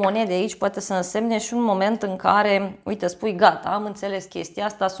 de monede aici poate să însemne și un moment în care, uite, spui gata, am înțeles chestia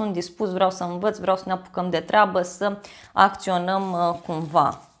asta, sunt dispus, vreau să învăț, vreau să ne apucăm de treabă, să acționăm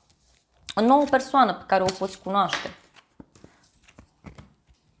cumva. O nouă persoană pe care o poți cunoaște.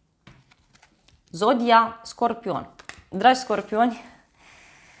 Zodia Scorpion. Dragi scorpioni,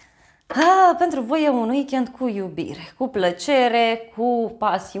 pentru voi e un weekend cu iubire, cu plăcere, cu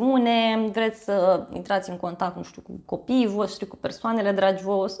pasiune, vreți să intrați în contact, nu știu, cu copiii voștri, cu persoanele dragi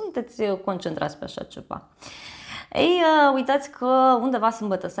vouă, sunteți concentrați pe așa ceva. Ei, uitați că undeva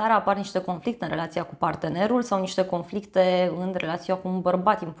sâmbătă seara apar niște conflicte în relația cu partenerul sau niște conflicte în relația cu un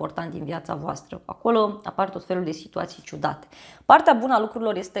bărbat important din viața voastră. Acolo apar tot felul de situații ciudate. Partea bună a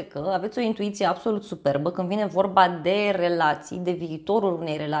lucrurilor este că aveți o intuiție absolut superbă când vine vorba de relații, de viitorul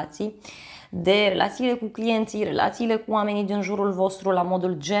unei relații, de relațiile cu clienții, relațiile cu oamenii din jurul vostru, la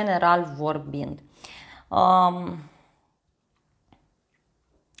modul general vorbind.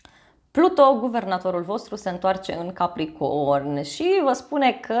 Pluto, guvernatorul vostru, se întoarce în Capricorn și vă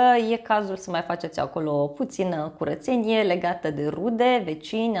spune că e cazul să mai faceți acolo puțină curățenie legată de rude,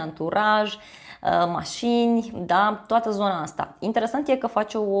 vecini, anturaj, mașini, da, toată zona asta. Interesant e că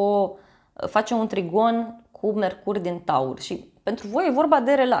face un trigon cu Mercur din Taur și pentru voi e vorba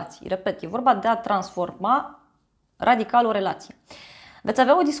de relații, repet, e vorba de a transforma radical o relație. Veți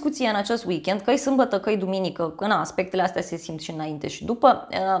avea o discuție în acest weekend, că-i sâmbătă, că-i duminică, că na, aspectele astea se simt și înainte și după.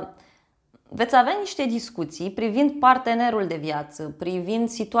 Veți avea niște discuții privind partenerul de viață, privind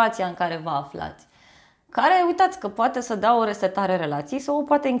situația în care vă aflați, care, uitați că poate să dea o resetare relației sau o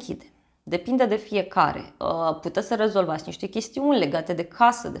poate închide. Depinde de fiecare. Puteți să rezolvați niște chestiuni legate de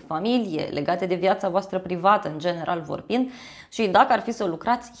casă, de familie, legate de viața voastră privată, în general vorbind. Și dacă ar fi să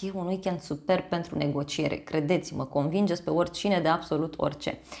lucrați, e un weekend super pentru negociere. Credeți-mă, convingeți pe oricine de absolut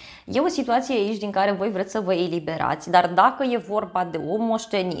orice. E o situație aici din care voi vreți să vă eliberați, dar dacă e vorba de o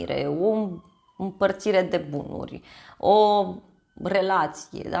moștenire, o împărțire de bunuri, o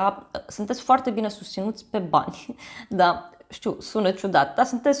relație, da? Sunteți foarte bine susținuți pe bani, da? Știu, sună ciudat, dar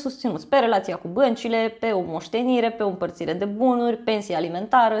sunteți susținuți pe relația cu băncile, pe o moștenire, pe o împărțire de bunuri, pensie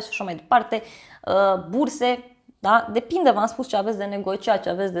alimentară și așa mai departe, burse, da? Depinde, v-am spus, ce aveți de negociat, ce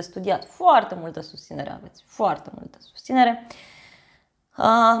aveți de studiat. Foarte multă susținere aveți, foarte multă susținere.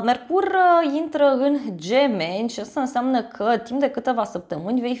 Mercur intră în Gemeni și asta înseamnă că timp de câteva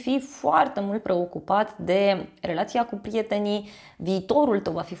săptămâni vei fi foarte mult preocupat de relația cu prietenii, viitorul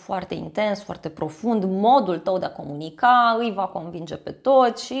tău va fi foarte intens, foarte profund, modul tău de a comunica îi va convinge pe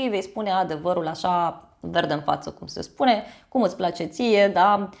toți și vei spune adevărul așa verde în față, cum se spune, cum îți place ție,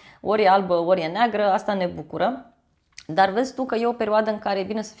 da? Ori e albă, ori e neagră, asta ne bucură. Dar vezi tu că e o perioadă în care e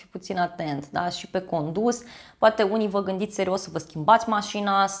bine să fii puțin atent, da? Și pe condus, poate unii vă gândiți serios să vă schimbați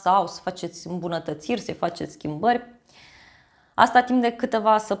mașina sau să faceți îmbunătățiri, să faceți schimbări. Asta timp de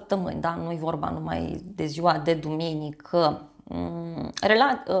câteva săptămâni, da? Nu-i vorba numai de ziua de duminică.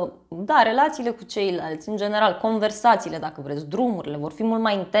 Relațiile cu ceilalți, în general, conversațiile, dacă vreți, drumurile vor fi mult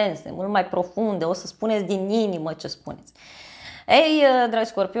mai intense, mult mai profunde, o să spuneți din inimă ce spuneți. Ei, dragi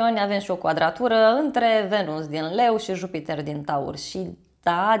scorpioni, avem și o quadratură între Venus din Leu și Jupiter din Taur și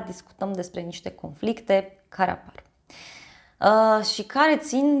da, discutăm despre niște conflicte care apar și care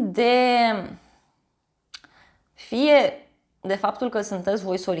țin de fie de faptul că sunteți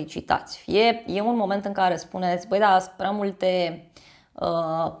voi solicitați, fie e un moment în care spuneți, băi, da, sunt prea multe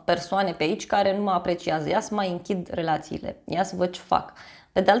persoane pe aici care nu mă apreciază, ia să mai închid relațiile, ia să văd ce fac.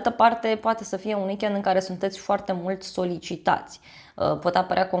 Pe de altă parte, poate să fie un weekend în care sunteți foarte mult solicitați. Pot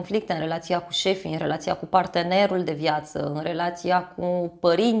apărea conflicte în relația cu șefii, în relația cu partenerul de viață, în relația cu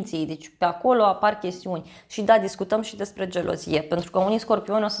părinții, deci pe acolo apar chestiuni. Și da, discutăm și despre gelozie, pentru că unii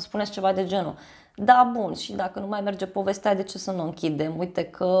scorpioni o să spuneți ceva de genul. Da, bun, și dacă nu mai merge povestea, de ce să nu închidem? Uite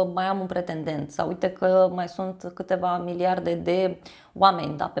că mai am un pretendent sau uite că mai sunt câteva miliarde de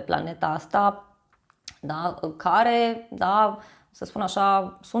oameni, da, pe planeta asta, da, care, da, să spun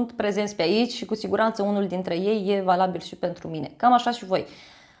așa, sunt prezenți pe aici și cu siguranță unul dintre ei e valabil și pentru mine. Cam așa și voi.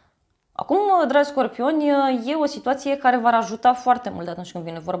 Acum, dragi scorpioni, e o situație care v-ar ajuta foarte mult atunci când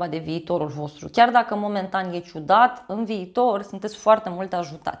vine vorba de viitorul vostru. Chiar dacă momentan e ciudat, în viitor sunteți foarte mult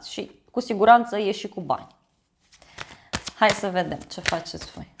ajutați și cu siguranță e și cu bani. Hai să vedem ce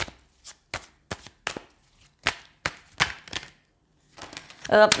faceți voi.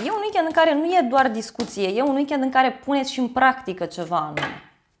 E un weekend în care nu e doar discuție, e un weekend în care puneți și în practică ceva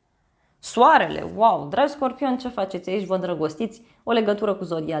anume. Soarele, wow, dragi scorpioni, ce faceți aici? Vă îndrăgostiți, o legătură cu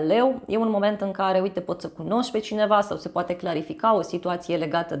zodia Leu, e un moment în care, uite, poți să cunoști pe cineva sau se poate clarifica o situație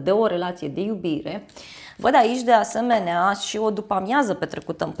legată de o relație de iubire. Văd aici de asemenea și o după-amiază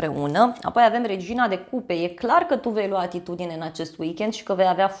petrecută împreună, apoi avem regina de cupe, e clar că tu vei lua atitudine în acest weekend și că vei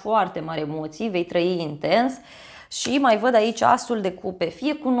avea foarte mari emoții, vei trăi intens. Și mai văd aici asul de cupe,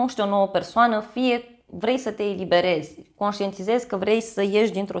 fie cunoști o nouă persoană, fie vrei să te eliberezi, conștientizezi că vrei să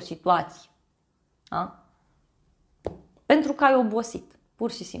ieși dintr-o situație. Da? Pentru că ai obosit,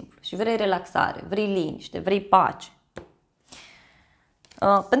 pur și simplu, și vrei relaxare, vrei liniște, vrei pace.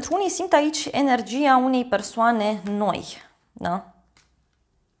 Pentru unii simt aici energia unei persoane noi. Da?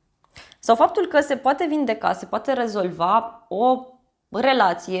 Sau faptul că se poate vindeca, se poate rezolva o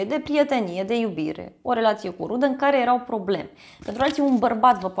relație de prietenie, de iubire, o relație cu rudă în care erau probleme. Pentru alții un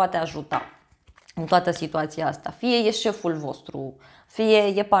bărbat vă poate ajuta în toată situația asta. Fie e șeful vostru, fie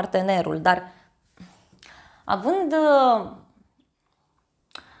e partenerul, dar având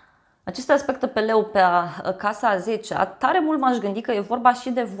aceste aspecte pe Leu pe casa a 10-a, tare mult m-aș gândi că e vorba și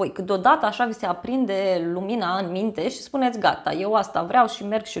de voi. Câteodată așa vi se aprinde lumina în minte și spuneți gata, eu asta vreau și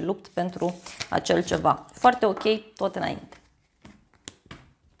merg și lupt pentru acel ceva. Foarte ok, tot înainte.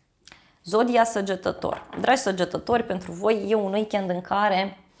 Zodia Săgetător. Dragi săgetători, pentru voi e un weekend în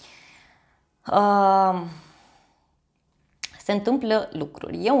care se întâmplă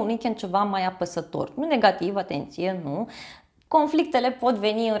lucruri. E un weekend ceva mai apăsător. Nu negativ, atenție, nu. Conflictele pot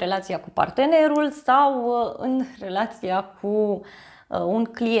veni în relația cu partenerul sau în relația cu un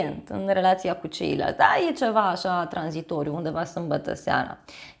client în relația cu ceilalți. Da, e ceva așa tranzitoriu, undeva sâmbătă seara.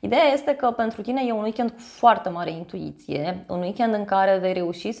 Ideea este că pentru tine e un weekend cu foarte mare intuiție, un weekend în care vei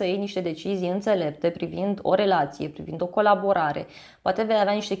reuși să iei niște decizii înțelepte privind o relație, privind o colaborare. Poate vei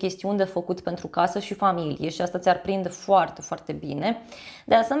avea niște chestiuni de făcut pentru casă și familie și asta ți-ar prinde foarte, foarte bine.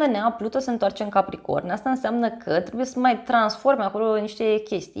 De asemenea, Pluto se întoarce în Capricorn. Asta înseamnă că trebuie să mai transformi acolo niște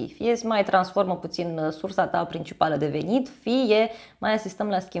chestii. Fie să mai transformă puțin sursa ta principală de venit, fie mai asistăm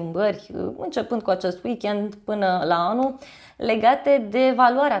la schimbări, începând cu acest weekend până la anul, legate de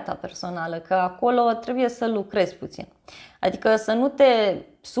valoarea ta personală, că acolo trebuie să lucrezi puțin. Adică să nu te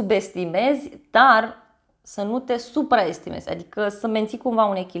subestimezi, dar să nu te supraestimezi, adică să menții cumva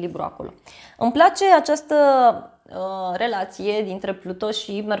un echilibru acolo. Îmi place această relație dintre Pluto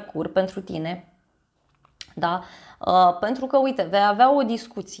și Mercur pentru tine, da? Pentru că, uite, vei avea o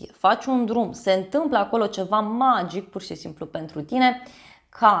discuție, faci un drum, se întâmplă acolo ceva magic pur și simplu pentru tine,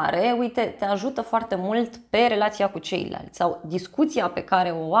 care, uite, te ajută foarte mult pe relația cu ceilalți sau discuția pe care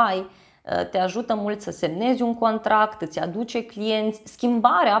o ai te ajută mult să semnezi un contract, îți aduce clienți,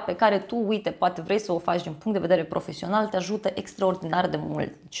 schimbarea pe care tu, uite, poate vrei să o faci din punct de vedere profesional, te ajută extraordinar de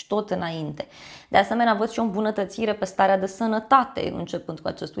mult, deci tot înainte. De asemenea, văd și o îmbunătățire pe starea de sănătate începând cu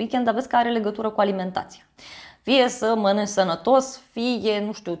acest weekend, dar vezi că are legătură cu alimentația. Fie să mănânci sănătos, fie,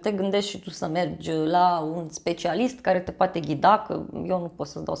 nu știu, te gândești și tu să mergi la un specialist care te poate ghida, că eu nu pot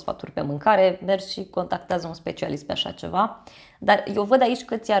să-ți dau sfaturi pe mâncare, mergi și contactează un specialist pe așa ceva. Dar eu văd aici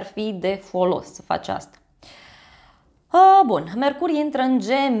că ți-ar fi de folos să faci asta. Bun, Mercur intră în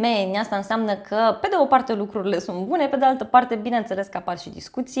Gemeni, asta înseamnă că pe de o parte lucrurile sunt bune, pe de altă parte bineînțeles că apar și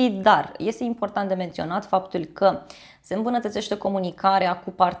discuții, dar este important de menționat faptul că se îmbunătățește comunicarea cu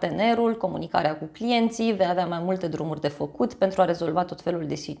partenerul, comunicarea cu clienții, vei avea mai multe drumuri de făcut pentru a rezolva tot felul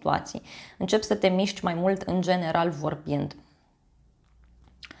de situații. Începi să te miști mai mult în general vorbind.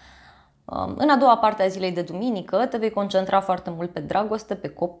 În a doua parte a zilei de duminică te vei concentra foarte mult pe dragoste, pe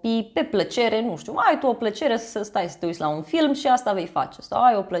copii, pe plăcere, nu știu, ai tu o plăcere să stai să te uiți la un film și asta vei face, sau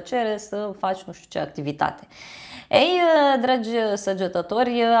ai o plăcere să faci nu știu ce activitate. Ei, dragi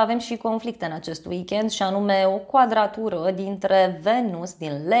săgetători, avem și conflicte în acest weekend și anume o quadratură dintre Venus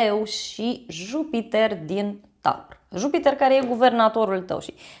din Leu și Jupiter din Taur. Jupiter care e guvernatorul tău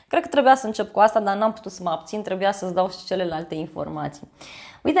și cred că trebuia să încep cu asta, dar n-am putut să mă abțin, trebuia să-ți dau și celelalte informații.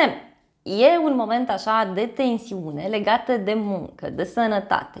 Uite, e un moment așa de tensiune legată de muncă, de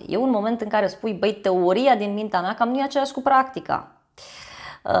sănătate. E un moment în care spui, băi, teoria din mintea mea cam nu e aceeași cu practica.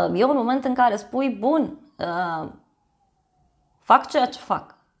 E un moment în care spui, bun, fac ceea ce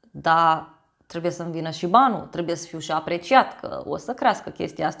fac, dar trebuie să-mi vină și banul, trebuie să fiu și apreciat, că o să crească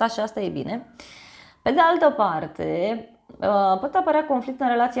chestia asta și asta e bine. Pe de altă parte, poate apărea conflict în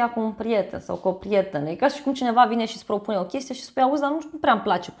relația cu un prieten sau cu o prietenă. E ca și cum cineva vine și îți propune o chestie și spui, auzi, dar nu prea îmi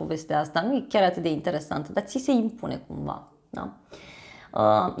place povestea asta, nu e chiar atât de interesantă, dar ți se impune cumva. Da?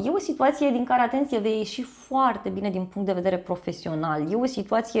 E o situație din care, atenție, vei ieși foarte bine din punct de vedere profesional. E o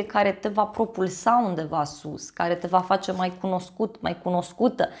situație care te va propulsa undeva sus, care te va face mai cunoscut, mai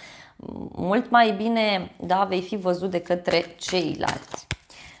cunoscută, mult mai bine, da, vei fi văzut de către ceilalți.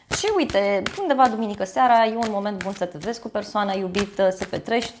 Și uite, undeva duminică seara e un moment bun să te vezi cu persoana iubită, să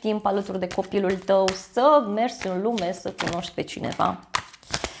petrești timp alături de copilul tău, să mergi în lume, să cunoști pe cineva.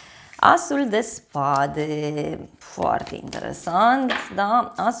 Asul de spade, foarte interesant,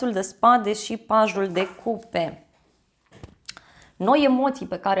 da? Asul de spade și pajul de cupe. Noi emoții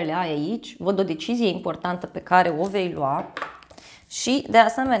pe care le ai aici, văd o decizie importantă pe care o vei lua. Și, de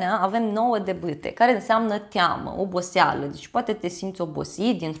asemenea, avem 9 de bâte, care înseamnă teamă, oboseală. Deci poate te simți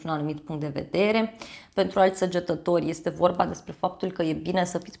obosit dintr-un anumit punct de vedere. Pentru alți săgetători este vorba despre faptul că e bine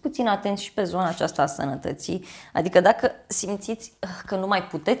să fiți puțin atenți și pe zona aceasta a sănătății. Adică dacă simțiți că nu mai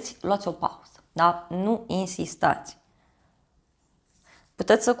puteți, luați o pauză. Da? Nu insistați.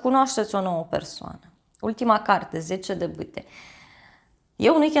 Puteți să cunoașteți o nouă persoană. Ultima carte, 10 de bâte. E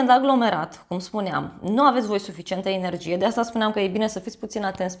un weekend aglomerat, cum spuneam, nu aveți voi suficientă energie, de asta spuneam că e bine să fiți puțin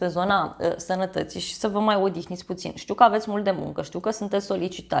atenți pe zona sănătății și să vă mai odihniți puțin. Știu că aveți mult de muncă, știu că sunteți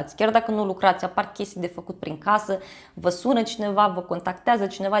solicitați, chiar dacă nu lucrați, apar chestii de făcut prin casă, vă sună cineva, vă contactează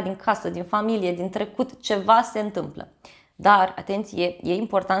cineva din casă, din familie, din trecut, ceva se întâmplă. Dar, atenție, e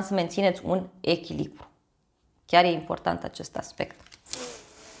important să mențineți un echilibru. Chiar e important acest aspect.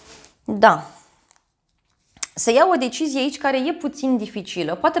 Da. Să iau o decizie aici care e puțin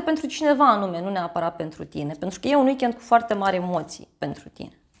dificilă, poate pentru cineva anume, nu neapărat pentru tine, pentru că e un weekend cu foarte mari emoții pentru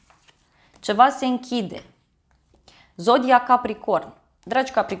tine. Ceva se închide. Zodia Capricorn.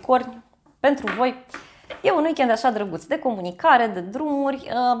 Dragi Capricorni, pentru voi e un weekend așa drăguț de comunicare, de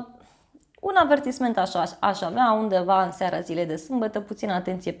drumuri, Un avertisment aș avea undeva în seara zilei de sâmbătă, puțină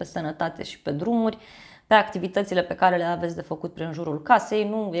atenție pe sănătate și pe drumuri, pe activitățile pe care le aveți de făcut prin jurul casei,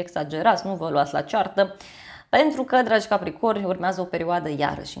 nu exagerați, nu vă luați la ceartă, pentru că, dragi Capricorni, urmează o perioadă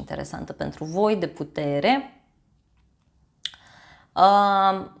iarăși interesantă pentru voi, de putere.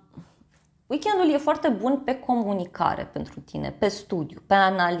 Weekendul e foarte bun pe comunicare pentru tine, pe studiu, pe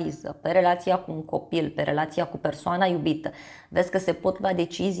analiză, pe relația cu un copil, pe relația cu persoana iubită. Vezi că se pot lua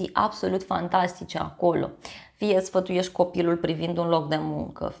decizii absolut fantastice acolo. Fie sfătuiești copilul privind un loc de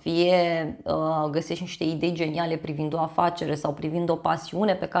muncă, fie găsești niște idei geniale privind o afacere sau privind o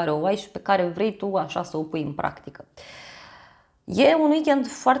pasiune pe care o ai și pe care vrei tu așa să o pui în practică. E un weekend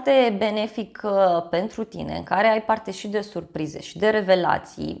foarte benefic pentru tine, în care ai parte și de surprize și de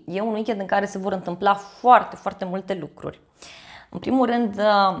revelații. E un weekend în care se vor întâmpla foarte, foarte multe lucruri. În primul rând,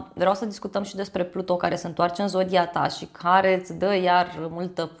 vreau să discutăm și despre Pluto, care se întoarce în zodia ta și care îți dă iar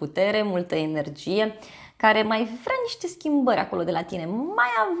multă putere, multă energie, care mai vrea niște schimbări acolo de la tine, mai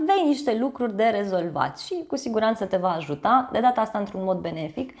aveai niște lucruri de rezolvat și cu siguranță te va ajuta, de data asta într-un mod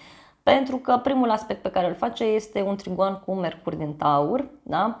benefic. Pentru că primul aspect pe care îl face este un trigon cu Mercur din Taur,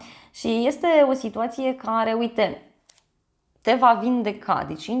 da? Și este o situație care, uite, te va vindeca.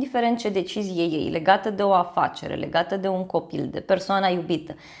 Deci, indiferent ce decizie iei legată de o afacere, legată de un copil, de persoana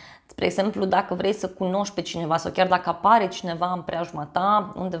iubită, spre exemplu, dacă vrei să cunoști pe cineva sau chiar dacă apare cineva în preajma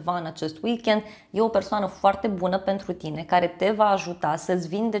ta undeva în acest weekend, e o persoană foarte bună pentru tine, care te va ajuta să-ți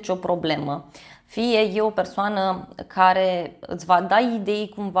vindeci o problemă. Fie e o persoană care îți va da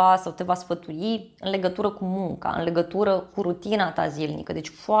idei cumva sau te va sfătui în legătură cu munca, în legătură cu rutina ta zilnică. Deci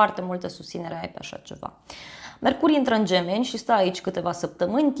foarte multă susținere ai pe așa ceva. Mercur intră în Gemeni și stă aici câteva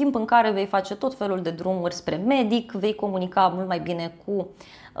săptămâni, timp în care vei face tot felul de drumuri spre medic, vei comunica mult mai bine cu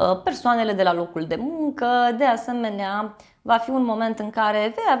persoanele de la locul de muncă. De asemenea, va fi un moment în care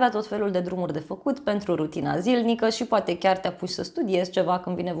vei avea tot felul de drumuri de făcut pentru rutina zilnică și poate chiar te apuci să studiezi ceva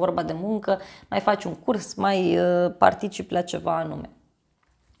când vine vorba de muncă, mai faci un curs, mai participi la ceva anume.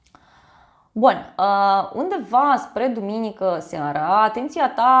 Bun, undeva spre duminică seara, atenția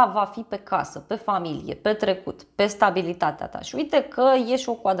ta va fi pe casă, pe familie, pe trecut, pe stabilitatea ta. Și uite că e și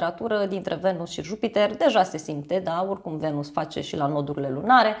o quadratură dintre Venus și Jupiter, deja se simte, da? Oricum Venus face și la nodurile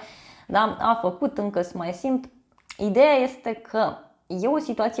lunare, da? A făcut, încă se mai simt. Ideea este că e o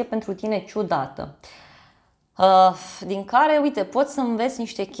situație pentru tine ciudată, din care, uite, poți să înveți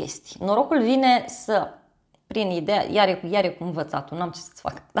niște chestii. Norocul vine prin ideea, iar e cu învățatul, n-am ce să-ți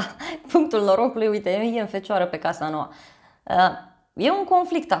fac. Da? Punctul norocului, uite, e în Fecioară pe casa nouă. E un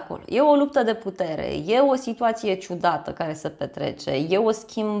conflict acolo, e o luptă de putere, e o situație ciudată care se petrece, e o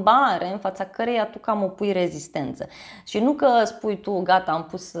schimbare în fața căreia tu cam opui rezistență. Și nu că spui tu, gata, am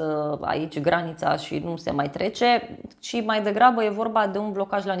pus aici granița și nu se mai trece, ci mai degrabă e vorba de un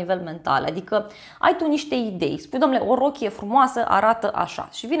blocaj la nivel mental. Adică ai tu niște idei, spui, domnule, o rochie frumoasă arată așa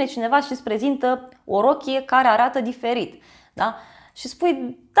și vine cineva și îți prezintă o rochie care arată diferit, da? Și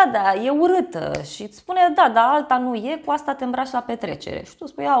spui, da, e urâtă și îți spune, da, alta nu e, cu asta te îmbraci la petrecere. Și tu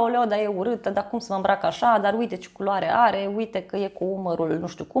spui, aoleo, dar e urâtă, dar cum să mă îmbrac așa, dar uite ce culoare are, uite că e cu umărul nu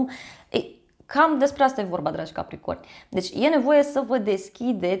știu cum. Ei, cam despre asta e vorba, dragi Capricorni. Deci e nevoie să vă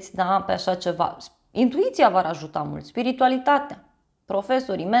deschideți, da, pe așa ceva. Intuiția v-ar ajuta mult, spiritualitatea,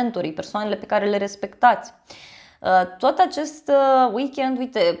 profesorii, mentorii, persoanele pe care le respectați. Tot acest weekend,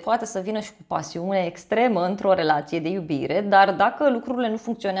 uite, poate să vină și cu pasiune extremă într-o relație de iubire, dar dacă lucrurile nu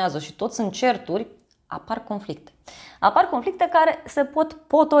funcționează și tot sunt certuri, apar conflicte. Apar conflicte care se pot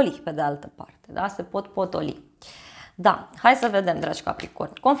potoli pe de altă parte, da? Se pot potoli. Da, hai să vedem, dragi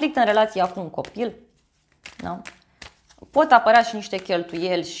Capricorni. Conflicte în relația cu un copil, da? Pot apărea și niște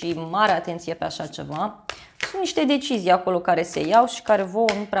cheltuieli și mare atenție pe așa ceva. Sunt niște decizii acolo care se iau și care vouă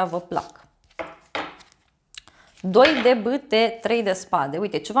nu prea vă plac. 2 de bâte, 3 de spade.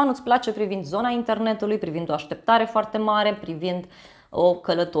 Uite, ceva nu-ți place privind zona internetului, privind o așteptare foarte mare, privind o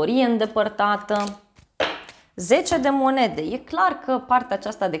călătorie îndepărtată. 10 de monede. E clar că partea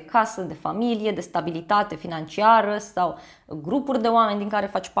aceasta de casă, de familie, de stabilitate financiară sau grupuri de oameni din care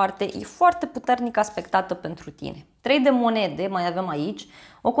faci parte e foarte puternic aspectată pentru tine. 3 de monede mai avem aici,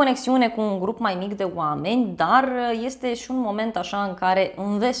 o conexiune cu un grup mai mic de oameni, dar este și un moment așa în care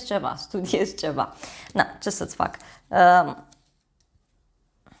înveți ceva, studiezi ceva. Na, ce să-ți fac?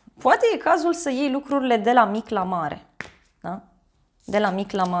 Poate e cazul să iei lucrurile de la mic la mare. Da? De la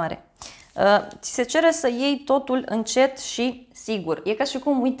mic la mare. Ți se cere să iei totul încet și sigur. E ca și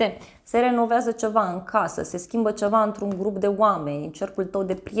cum, uite, se renovează ceva în casă, se schimbă ceva într-un grup de oameni, în cercul tău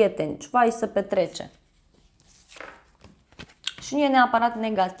de prieteni, ceva îi se petrece. Și nu e neapărat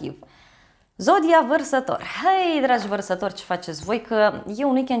negativ. Zodia Vărsător. Hei, dragi vărsători, ce faceți voi? Că e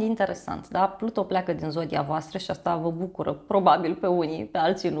un weekend interesant, da? Pluto pleacă din zodia voastră și asta vă bucură, probabil pe unii, pe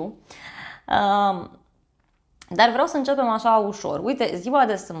alții nu. Dar vreau să începem așa ușor. Uite, ziua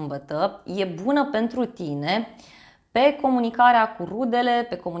de sâmbătă e bună pentru tine pe comunicarea cu rudele,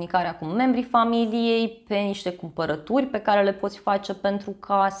 pe comunicarea cu membrii familiei, pe niște cumpărături pe care le poți face pentru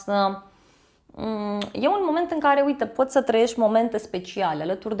casă. E un moment în care, uite, poți să trăiești momente speciale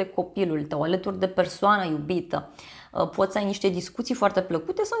alături de copilul tău, alături de persoana iubită. Poți să ai niște discuții foarte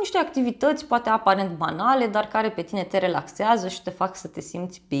plăcute sau niște activități, poate aparent banale, dar care pe tine te relaxează și te fac să te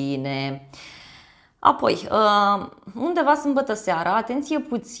simți bine. Apoi, undeva sâmbătă seara, atenție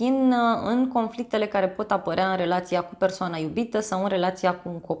puțin în conflictele care pot apărea în relația cu persoana iubită sau în relația cu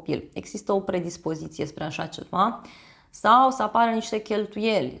un copil. Există o predispoziție spre așa ceva sau să apară niște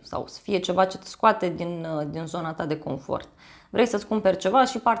cheltuieli sau să fie ceva ce te scoate din zona ta de confort. Vrei să-ți cumperi ceva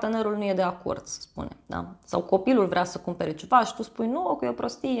și partenerul nu e de acord, să spunem, da? Sau copilul vrea să cumpere ceva și tu spui nu, că e o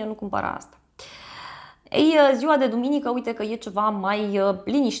prostie, nu cumpăra asta. Ei, ziua de duminică, uite că e ceva mai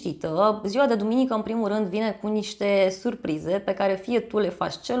liniștită. Ziua de duminică, în primul rând, vine cu niște surprize pe care fie tu le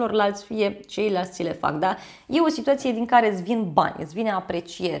faci celorlalți, fie ceilalți ți le fac. Da? E o situație din care îți vin bani, îți vine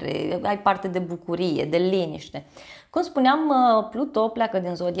apreciere, ai parte de bucurie, de liniște. Cum spuneam, Pluto pleacă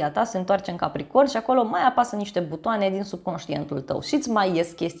din zodia ta, se întoarce în Capricorn și acolo mai apasă niște butoane din subconștientul tău și îți mai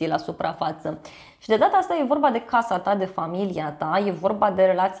ies chestii la suprafață. Și de data asta e vorba de casa ta, de familia ta, e vorba de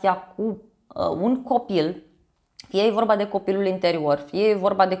relația cu un copil, fie e vorba de copilul interior, fie e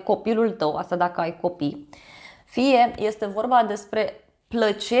vorba de copilul tău, asta dacă ai copii, fie este vorba despre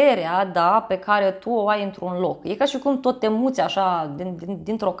plăcerea, da, pe care tu o ai într-un loc. E ca și cum tot te muți așa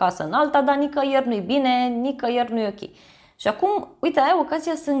dintr-o casă în alta, dar nicăieri nu-i bine, nicăieri nu-i ok. Și acum, uite, ai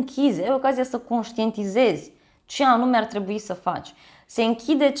ocazia să închizi, ai ocazia să conștientizezi ce anume ar trebui să faci. Se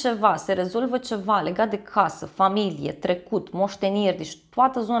închide ceva, se rezolvă ceva legat de casă, familie, trecut, moșteniri, deci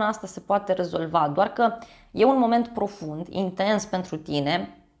toată zona asta se poate rezolva, doar că e un moment profund, intens pentru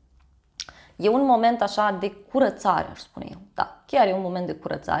tine, e un moment așa de curățare, aș spune eu, da, chiar e un moment de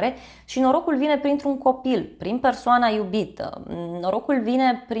curățare și norocul vine printr-un copil, prin persoana iubită, norocul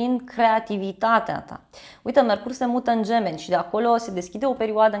vine prin creativitatea ta. Uite, Mercur se mută în Gemeni și de acolo se deschide o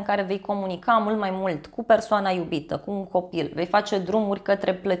perioadă în care vei comunica mult mai mult cu persoana iubită, cu un copil, vei face drumuri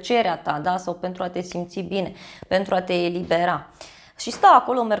către plăcerea ta, da, sau pentru a te simți bine, pentru a te elibera. Și stă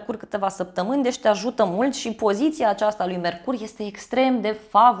acolo Mercur câteva săptămâni, deci te ajută mult și poziția aceasta lui Mercur este extrem de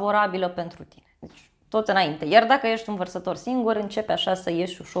favorabilă pentru tine. Deci tot înainte. Iar dacă ești un vărsător singur, începe așa să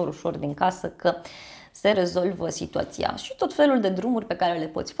ieși ușor, ușor din casă că se rezolvă situația. Și tot felul de drumuri pe care le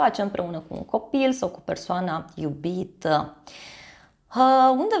poți face împreună cu un copil sau cu persoana iubită.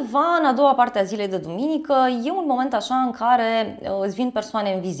 Undeva în a doua parte a zilei de duminică e un moment așa în care îți vin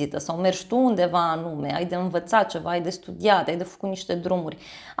persoane în vizită sau mergi tu undeva anume, ai de învățat ceva, ai de studiat, ai de făcut niște drumuri.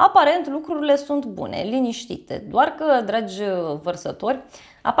 Aparent lucrurile sunt bune, liniștite, doar că, dragi vărsători,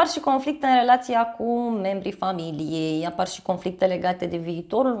 apar și conflicte în relația cu membrii familiei, apar și conflicte legate de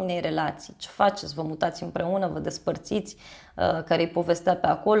viitorul unei relații. Ce faceți? Vă mutați împreună, vă despărțiți, care-i povestea pe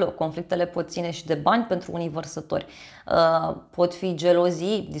acolo. Conflictele pot ține și de bani pentru unii vărsători. Pot fi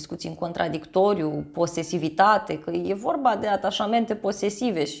gelozii, discuții în contradictoriu, posesivitate, că e vorba de atașamente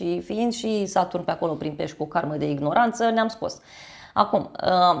posesive și fiind și Saturn pe acolo prin pești cu karmă de ignoranță, ne-am scos. Acum,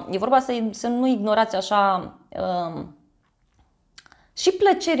 e vorba să nu ignorați așa și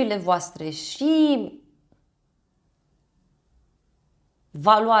plăcerile voastre și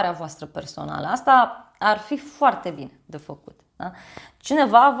valoarea voastră personală. Asta ar fi foarte bine de făcut. Da?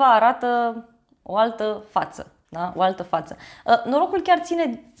 Cineva vă arată o altă față. Da? O altă față. Norocul chiar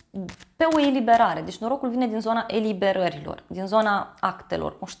ține pe o eliberare. Deci norocul vine din zona eliberărilor, din zona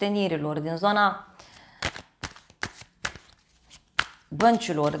actelor, moștenirilor, din zona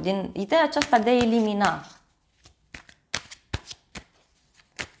băncilor, din ideea aceasta de a elimina.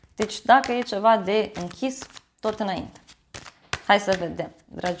 Deci dacă e ceva de închis, tot înainte. Hai să vedem,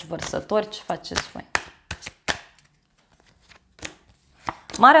 dragi vărsători, ce faceți voi.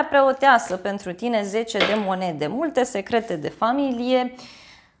 Marea preoteasă pentru tine, 10 de monede, multe secrete de familie.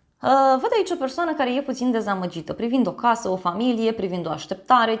 Văd aici o persoană care e puțin dezamăgită privind o casă, o familie, privind o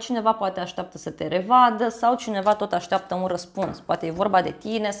așteptare. Cineva poate așteaptă să te revadă sau cineva tot așteaptă un răspuns. Poate e vorba de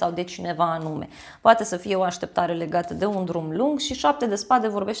tine sau de cineva anume. Poate să fie o așteptare legată de un drum lung și 7 de spade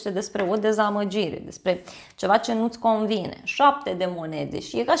vorbește despre o dezamăgire, despre ceva ce nu-ți convine. 7 de monede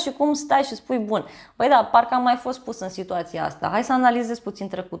și e ca și cum stai și spui, bun, păi da, parcă am mai fost pus în situația asta. Hai să analizez puțin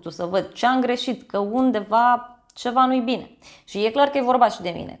trecutul, să văd ce am greșit, că undeva ceva nu-i bine. Și e clar că e vorba și de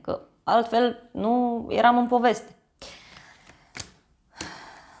mine, că altfel nu eram în poveste.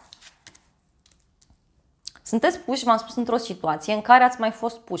 Sunteți puși, v-am spus, într-o situație în care ați mai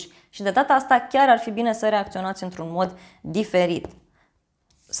fost puși și de data asta chiar ar fi bine să reacționați într-un mod diferit.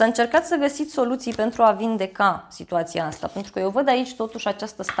 Să încercați să găsiți soluții pentru a vindeca situația asta, pentru că eu văd aici totuși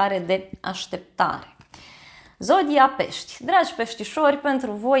această stare de așteptare. Zodia Pești. Dragi peștișori,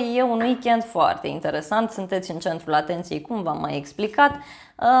 pentru voi e un weekend foarte interesant, sunteți în centrul atenției, cum v-am mai explicat.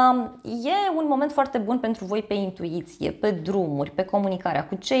 E un moment foarte bun pentru voi pe intuiție, pe drumuri, pe comunicarea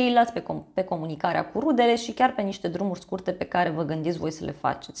cu ceilalți, pe comunicarea cu rudele și chiar pe niște drumuri scurte pe care vă gândiți voi să le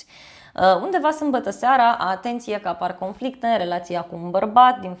faceți. Undeva sâmbătă seara, atenție că apar conflicte în relația cu un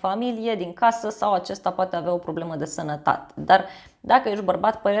bărbat, din familie, din casă sau acesta poate avea o problemă de sănătate. Dar dacă ești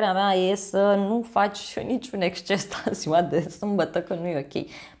bărbat, părerea mea e să nu faci niciun exces la ziua de sâmbătă, că nu e ok.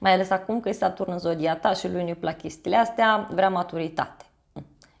 Mai ales acum că e Saturn în zodia ta și lui nu-i plac chestiile astea, vrea maturitate.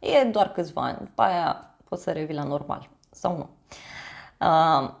 E doar câțiva ani, după aia poți să revii la normal sau nu.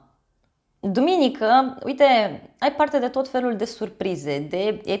 Duminică, uite, ai parte de tot felul de surprize,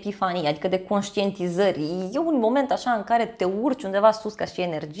 de epifanii, adică de conștientizări. E un moment așa în care te urci undeva sus ca și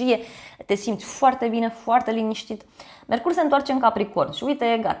energie, te simți foarte bine, foarte liniștit. Mercur se întoarce în Capricorn și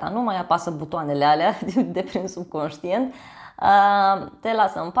uite, gata, nu mai apasă butoanele alea de prin subconștient, te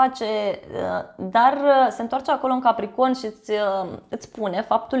lasă în pace, dar se întoarce acolo în Capricorn și îți spune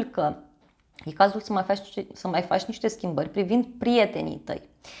faptul că e cazul să mai faci niște schimbări privind prietenii tăi,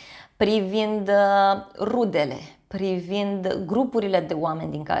 privind rudele, privind grupurile de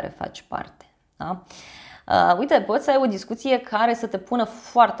oameni din care faci parte. Da? Uite, poți să ai o discuție care să te pună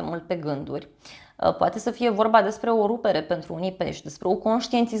foarte mult pe gânduri. Poate să fie vorba despre o rupere pentru unii pești, despre o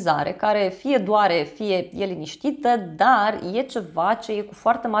conștientizare care fie doare, fie e liniștită, dar e ceva ce e cu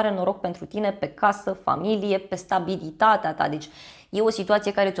foarte mare noroc pentru tine pe casă, familie, pe stabilitatea ta. Deci e o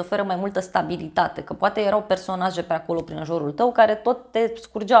situație care îți oferă mai multă stabilitate, că poate erau personaje pe acolo prin jurul tău care tot te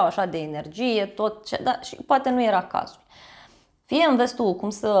scurgeau așa de energie, și poate nu era cazul. Fie înveți tu cum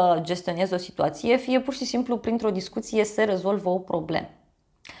să gestionezi o situație, fie pur și simplu printr-o discuție se rezolvă o problemă.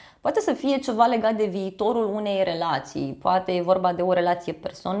 Poate să fie ceva legat de viitorul unei relații, poate e vorba de o relație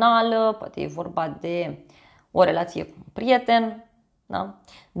personală, poate e vorba de o relație cu un prieten. Da?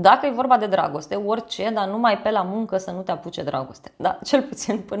 Dacă e vorba de dragoste, orice, dar numai pe la muncă să nu te apuce dragoste. Da? Cel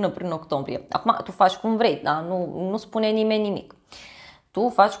puțin până prin octombrie. Acum tu faci cum vrei, da? Nu spune nimeni nimic. Tu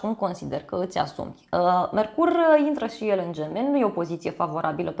faci cum consideri că îți asumi. Mercur intră și el în Gemeni, nu e o poziție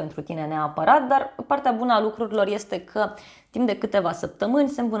favorabilă pentru tine neapărat, dar partea bună a lucrurilor este că timp de câteva săptămâni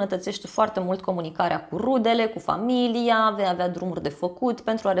se îmbunătățește foarte mult comunicarea cu rudele, cu familia, vei avea drumuri de făcut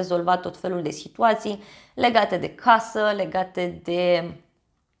pentru a rezolva tot felul de situații legate de casă, legate de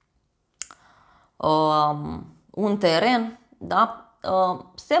un teren, da?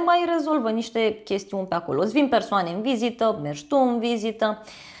 Se mai rezolvă niște chestiuni pe acolo. Îți vin persoane în vizită, mergi tu în vizită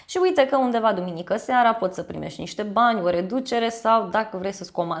și uite că undeva duminică seara poți să primești niște bani, o reducere sau dacă vrei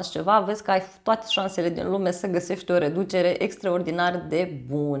să-ți comanzi ceva, vezi că ai toate șansele din lume să găsești o reducere extraordinar de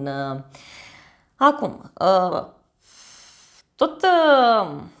bună. Acum,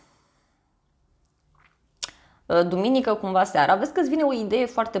 duminică cumva seara, vezi că îți vine o idee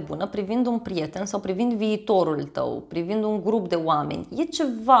foarte bună privind un prieten sau privind viitorul tău, privind un grup de oameni. E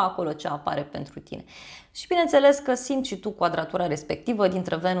ceva acolo ce apare pentru tine. Și bineînțeles că simți și tu quadratura respectivă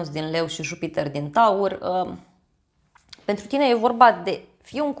dintre Venus din Leu și Jupiter din Taur. Pentru tine e vorba de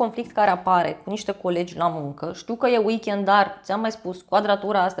fie un conflict care apare cu niște colegi la muncă, știu că e weekend, dar ți-am mai spus,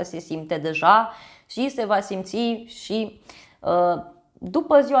 quadratura asta se simte deja și se va simți și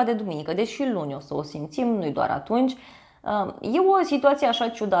după ziua de duminică, deși luni o să o simțim, nu-i doar atunci. E o situație așa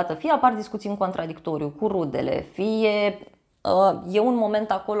ciudată, fie apar discuții în contradictoriu cu rudele, fie e un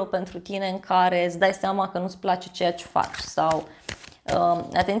moment acolo pentru tine în care îți dai seama că nu-ți place ceea ce faci sau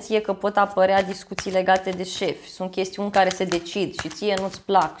atenție că pot apărea discuții legate de șefi, sunt chestiuni care se decid și ție nu-ți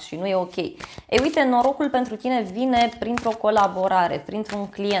plac și nu e ok. Ei, uite, norocul pentru tine vine printr-o colaborare, printr-un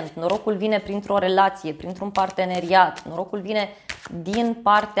client, norocul vine printr-o relație, printr-un parteneriat, norocul vine din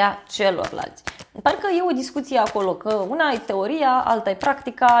partea celorlalți. Parcă e o discuție acolo, că una e teoria, alta e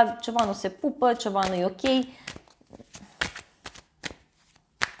practica, ceva nu se pupă, ceva nu e ok.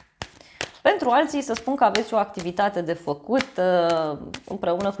 Pentru alții să spun că aveți o activitate de făcut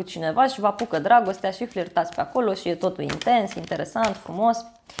împreună cu cineva și vă apucă dragostea și flirtați pe acolo și e totul intens, interesant, frumos.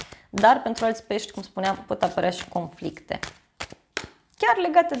 Dar pentru alți pești, cum spuneam, pot apărea și conflicte. Chiar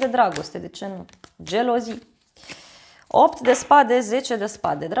legate de dragoste, de ce nu? Gelozii. 8 de spade, 10 de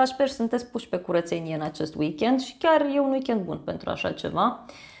spade. Dragi pești, sunteți puși pe curățenie în acest weekend și chiar e un weekend bun pentru așa ceva.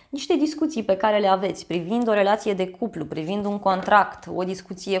 niște discuții pe care le aveți privind o relație de cuplu, privind un contract, o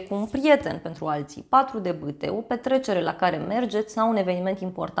discuție cu un prieten pentru alții, 4 de bâte, o petrecere la care mergeți sau un eveniment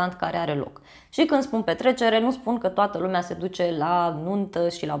important care are loc. Și când spun petrecere, nu spun că toată lumea se duce la nuntă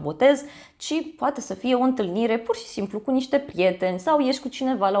și la botez, ci poate să fie o întâlnire pur și simplu cu niște prieteni sau ieși cu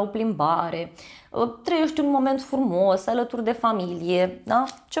cineva la o plimbare, trăiești un moment frumos alături de familie, da?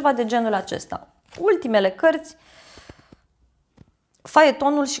 Ceva de genul acesta. Ultimele cărți,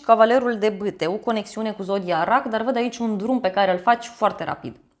 Faetonul și Cavalerul de bâte, o conexiune cu zodia Rac, dar văd aici un drum pe care îl faci foarte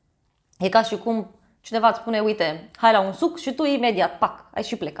rapid. E ca și cum cineva îți spune, uite, hai la un suc și tu imediat, pac, ai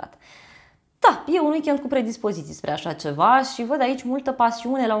și plecat. Da, e un weekend cu predispoziții spre așa ceva și văd aici multă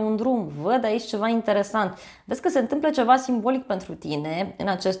pasiune la un drum, văd aici ceva interesant. Vezi că se întâmplă ceva simbolic pentru tine în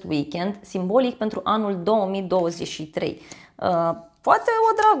acest weekend, simbolic pentru anul 2023. Poate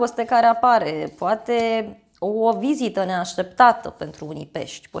o dragoste care apare, poate o vizită neașteptată pentru unii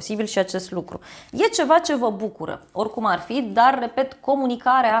pești, posibil și acest lucru. E ceva ce vă bucură, oricum ar fi, dar, repet,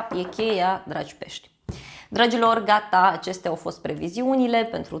 comunicarea e cheia, dragi pești. Dragilor, gata, acestea au fost previziunile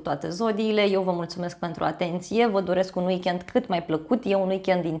pentru toate zodiile. Eu vă mulțumesc pentru atenție, vă doresc un weekend cât mai plăcut. E un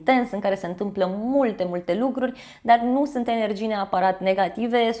weekend intens în care se întâmplă multe lucruri, dar nu sunt energii neapărat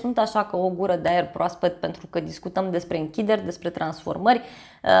negative, sunt așa ca o gură de aer proaspăt pentru că discutăm despre închideri, despre transformări,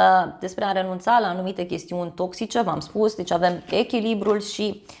 despre a renunța la anumite chestiuni toxice, v-am spus, deci avem echilibrul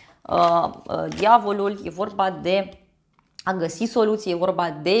și diavolul, e vorba de a găsi soluții, e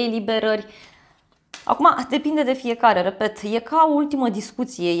vorba de eliberări. Acum, depinde de fiecare, repet, e ca o ultimă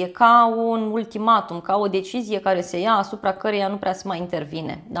discuție, e ca un ultimatum, ca o decizie care se ia asupra căreia nu prea se mai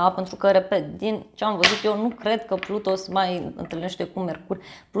intervine. Da? Pentru că, repet, din ce am văzut eu, nu cred că Pluto se mai întâlnește cu Mercur,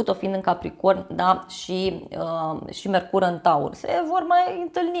 Pluto fiind în Capricorn, da? și Mercur în Taur. Se vor mai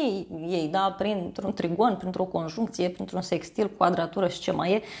întâlni ei, da? Printr-un trigon, printr-o conjuncție, printr-un sextil, quadratură și ce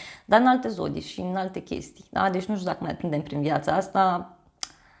mai e, dar în alte zodii și în alte chestii. Da? Deci nu știu dacă mai prindem prin viața asta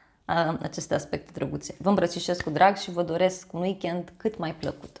aceste aspecte drăguțe. Vă îmbrățișez cu drag și vă doresc un weekend cât mai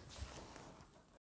plăcut.